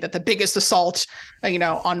told me that the biggest assault,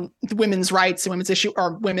 on women's rights and women's issue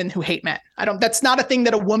are women who hate men. That's not a thing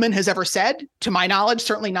that a woman has ever said, to my knowledge.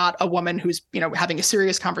 Certainly not a woman who's, having a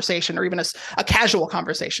serious conversation or even a casual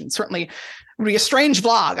conversation. Certainly would be a strange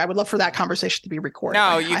vlog. I would love for that conversation to be recorded.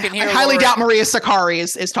 No, you can hear. I highly doubt Maria Sakkari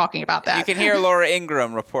is talking about that. You can hear Laura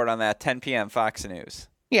Ingraham report on that 10 p.m. Fox News.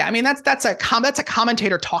 Yeah, I mean that's a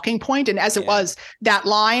commentator talking point, and as it was, that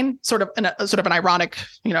line sort of an ironic,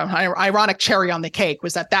 ironic cherry on the cake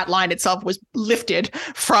was that line itself was lifted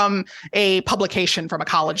from a publication from a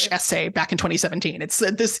college essay back in 2017. It's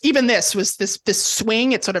this was this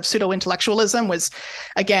swing. It's sort of pseudo intellectualism was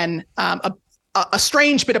again a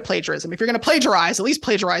strange bit of plagiarism. If you're going to plagiarize, at least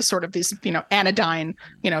plagiarize sort of these anodyne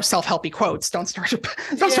self-helpy quotes. Don't start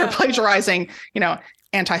plagiarizing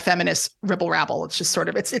anti-feminist ribble rabble. It's just sort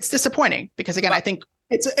of it's disappointing because again, I think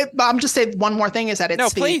I'm just saying one more thing is that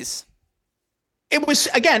it's please. It was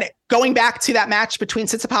again going back to that match between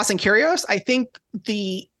Tsitsipas and Kyrgios. I think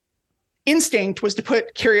the instinct was to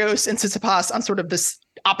put Kyrgios and Tsitsipas on sort of this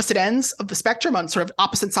opposite ends of the spectrum, on sort of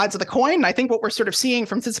opposite sides of the coin. And I think what we're sort of seeing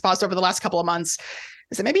from Tsitsipas over the last couple of months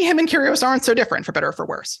is that maybe him and Kyrgios aren't so different, for better or for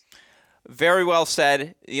worse. Very well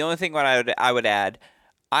said. The only thing I would add,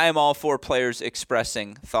 I am all for players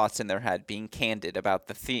expressing thoughts in their head, being candid about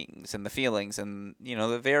the things and the feelings and,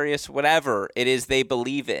 the various whatever it is they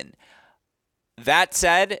believe in. That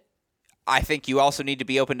said, I think you also need to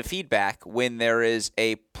be open to feedback when there is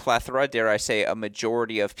a plethora, dare I say, a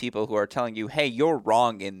majority of people who are telling you, hey, you're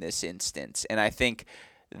wrong in this instance. And I think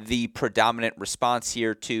the predominant response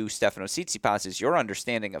here to Stefano Tsitsipas is your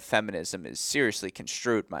understanding of feminism is seriously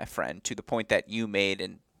construed, my friend, to the point that you made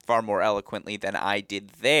and far more eloquently than I did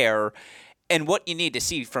there. And what you need to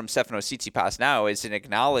see from Stefano Tsitsipas now is an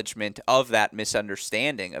acknowledgement of that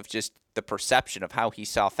misunderstanding of just the perception of how he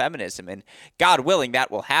saw feminism. And God willing,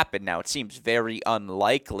 that will happen now. It seems very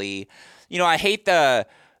unlikely. I hate the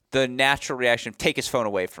natural reaction of take his phone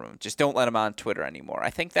away from him. Just don't let him on Twitter anymore. I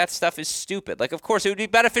think that stuff is stupid. Like, of course, it would be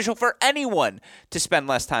beneficial for anyone to spend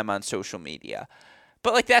less time on social media.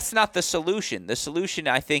 But, that's not the solution. The solution,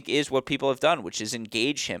 I think, is what people have done, which is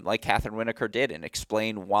engage him like Catherine Whitaker did and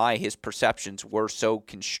explain why his perceptions were so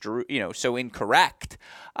so incorrect.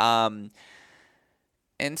 And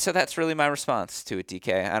so that's really my response to it,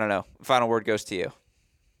 DK. I don't know. Final word goes to you.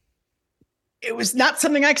 It was not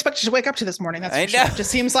something I expected to wake up to this morning. That's for sure. It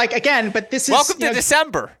just seems like, again, but this is... Welcome to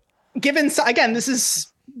December. Again, this is...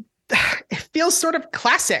 It feels sort of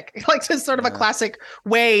classic. Like, it's sort of a classic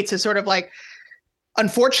way to sort of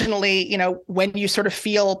unfortunately, when you sort of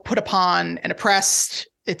feel put upon and oppressed,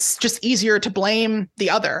 it's just easier to blame the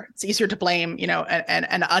other. It's easier to blame,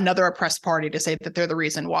 and another oppressed party to say that they're the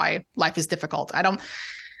reason why life is difficult.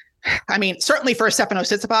 Certainly for Stefano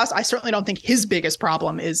Tsitsipas, I certainly don't think his biggest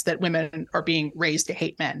problem is that women are being raised to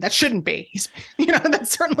hate men. That shouldn't be.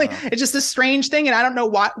 That's certainly, it's just a strange thing. And I don't know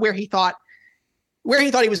where he thought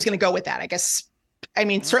he was going to go with that. I guess,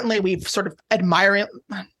 certainly we've sort of admired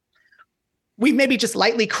we maybe just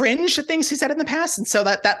lightly cringed at things he said in the past, and so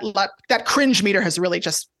that cringe meter has really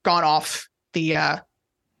just gone off the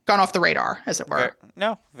radar, as it were.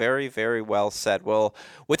 No, very, very well said. Well,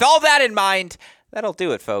 with all that in mind, that'll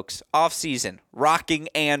do it, folks. Off season, rocking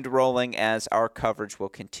and rolling as our coverage will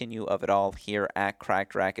continue of it all here at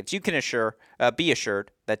Cracked Racquets. You can be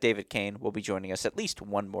assured that David Kane will be joining us at least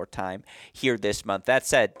one more time here this month. That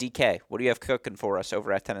said, DK, what do you have cooking for us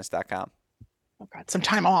over at tennis.com? Oh God, some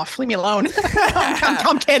time off. Leave me alone.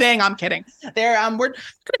 I'm kidding. We're going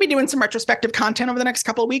to be doing some retrospective content over the next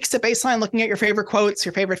couple of weeks at Baseline, looking at your favorite quotes,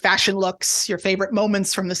 your favorite fashion looks, your favorite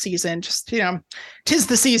moments from the season. Just, tis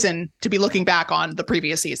the season to be looking back on the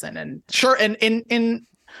previous season. And sure, in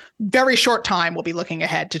very short time, we'll be looking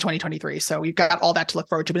ahead to 2023. So we've got all that to look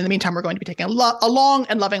forward to. But in the meantime, we're going to be taking a long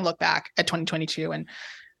and loving look back at 2022. And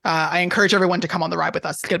I encourage everyone to come on the ride with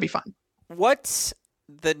us. It's going to be fun. What's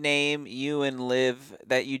the name you and Liv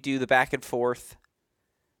that you do the back and forth?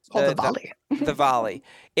 Called the volley. The volley.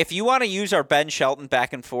 If you want to use our Ben Shelton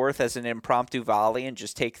back and forth as an impromptu volley and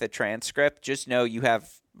just take the transcript, just know you have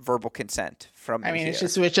verbal consent from me. I mean, here.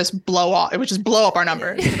 it would just blow off. It would just blow up our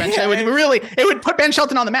numbers. It would put Ben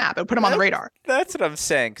Shelton on the map. It would put him on the radar. That's what I'm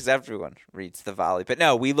saying, because everyone reads the volley. But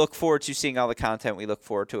no, we look forward to seeing all the content. We look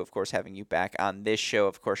forward to, of course, having you back on this show.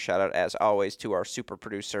 Of course, shout out, as always, to our super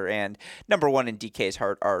producer and number one in DK's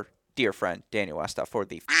heart, our dear friend Daniel Westoff, for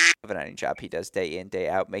the of an editing job he does day in, day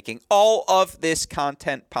out, making all of this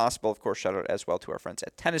content possible. Of course, shout out as well to our friends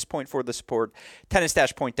at Tennis Point for the support.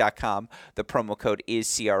 Tennis-point.com. The promo code is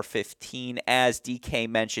CR15. As DK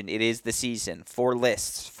mentioned, it is the season for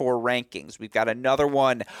lists, for rankings. We've got another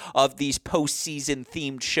one of these postseason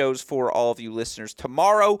themed shows for all of you listeners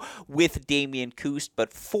tomorrow with Damian Kust.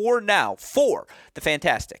 But for now, for the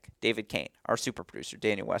fantastic David Kane, our super producer,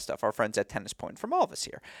 Daniel Westoff, our friends at Tennis Point, from all of us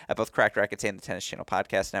here at both Cracked Rackets and the Tennis Channel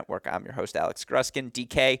Podcast Network, I'm your host, Alex Gruskin.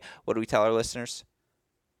 DK, what do we tell our listeners?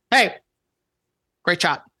 Hey, great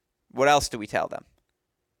shot. What else do we tell them?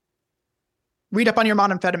 Read up on your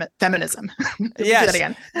modern feminism. Yes. Do that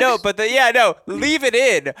again. Leave it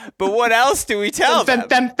in. But what else do we tell them?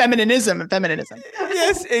 Feminism.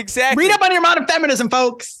 Yes, exactly. Read up on your modern feminism,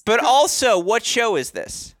 folks. But also, what show is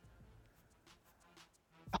this?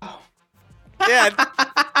 Oh. Yeah.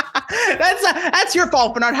 That's your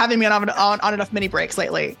fault for not having me on enough mini breaks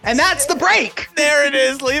lately. And that's the break. There it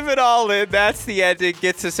is. Leave it all in. That's the ending.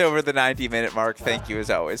 Gets us over the 90-minute mark. Thank you as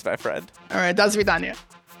always, my friend. All right. До свидания.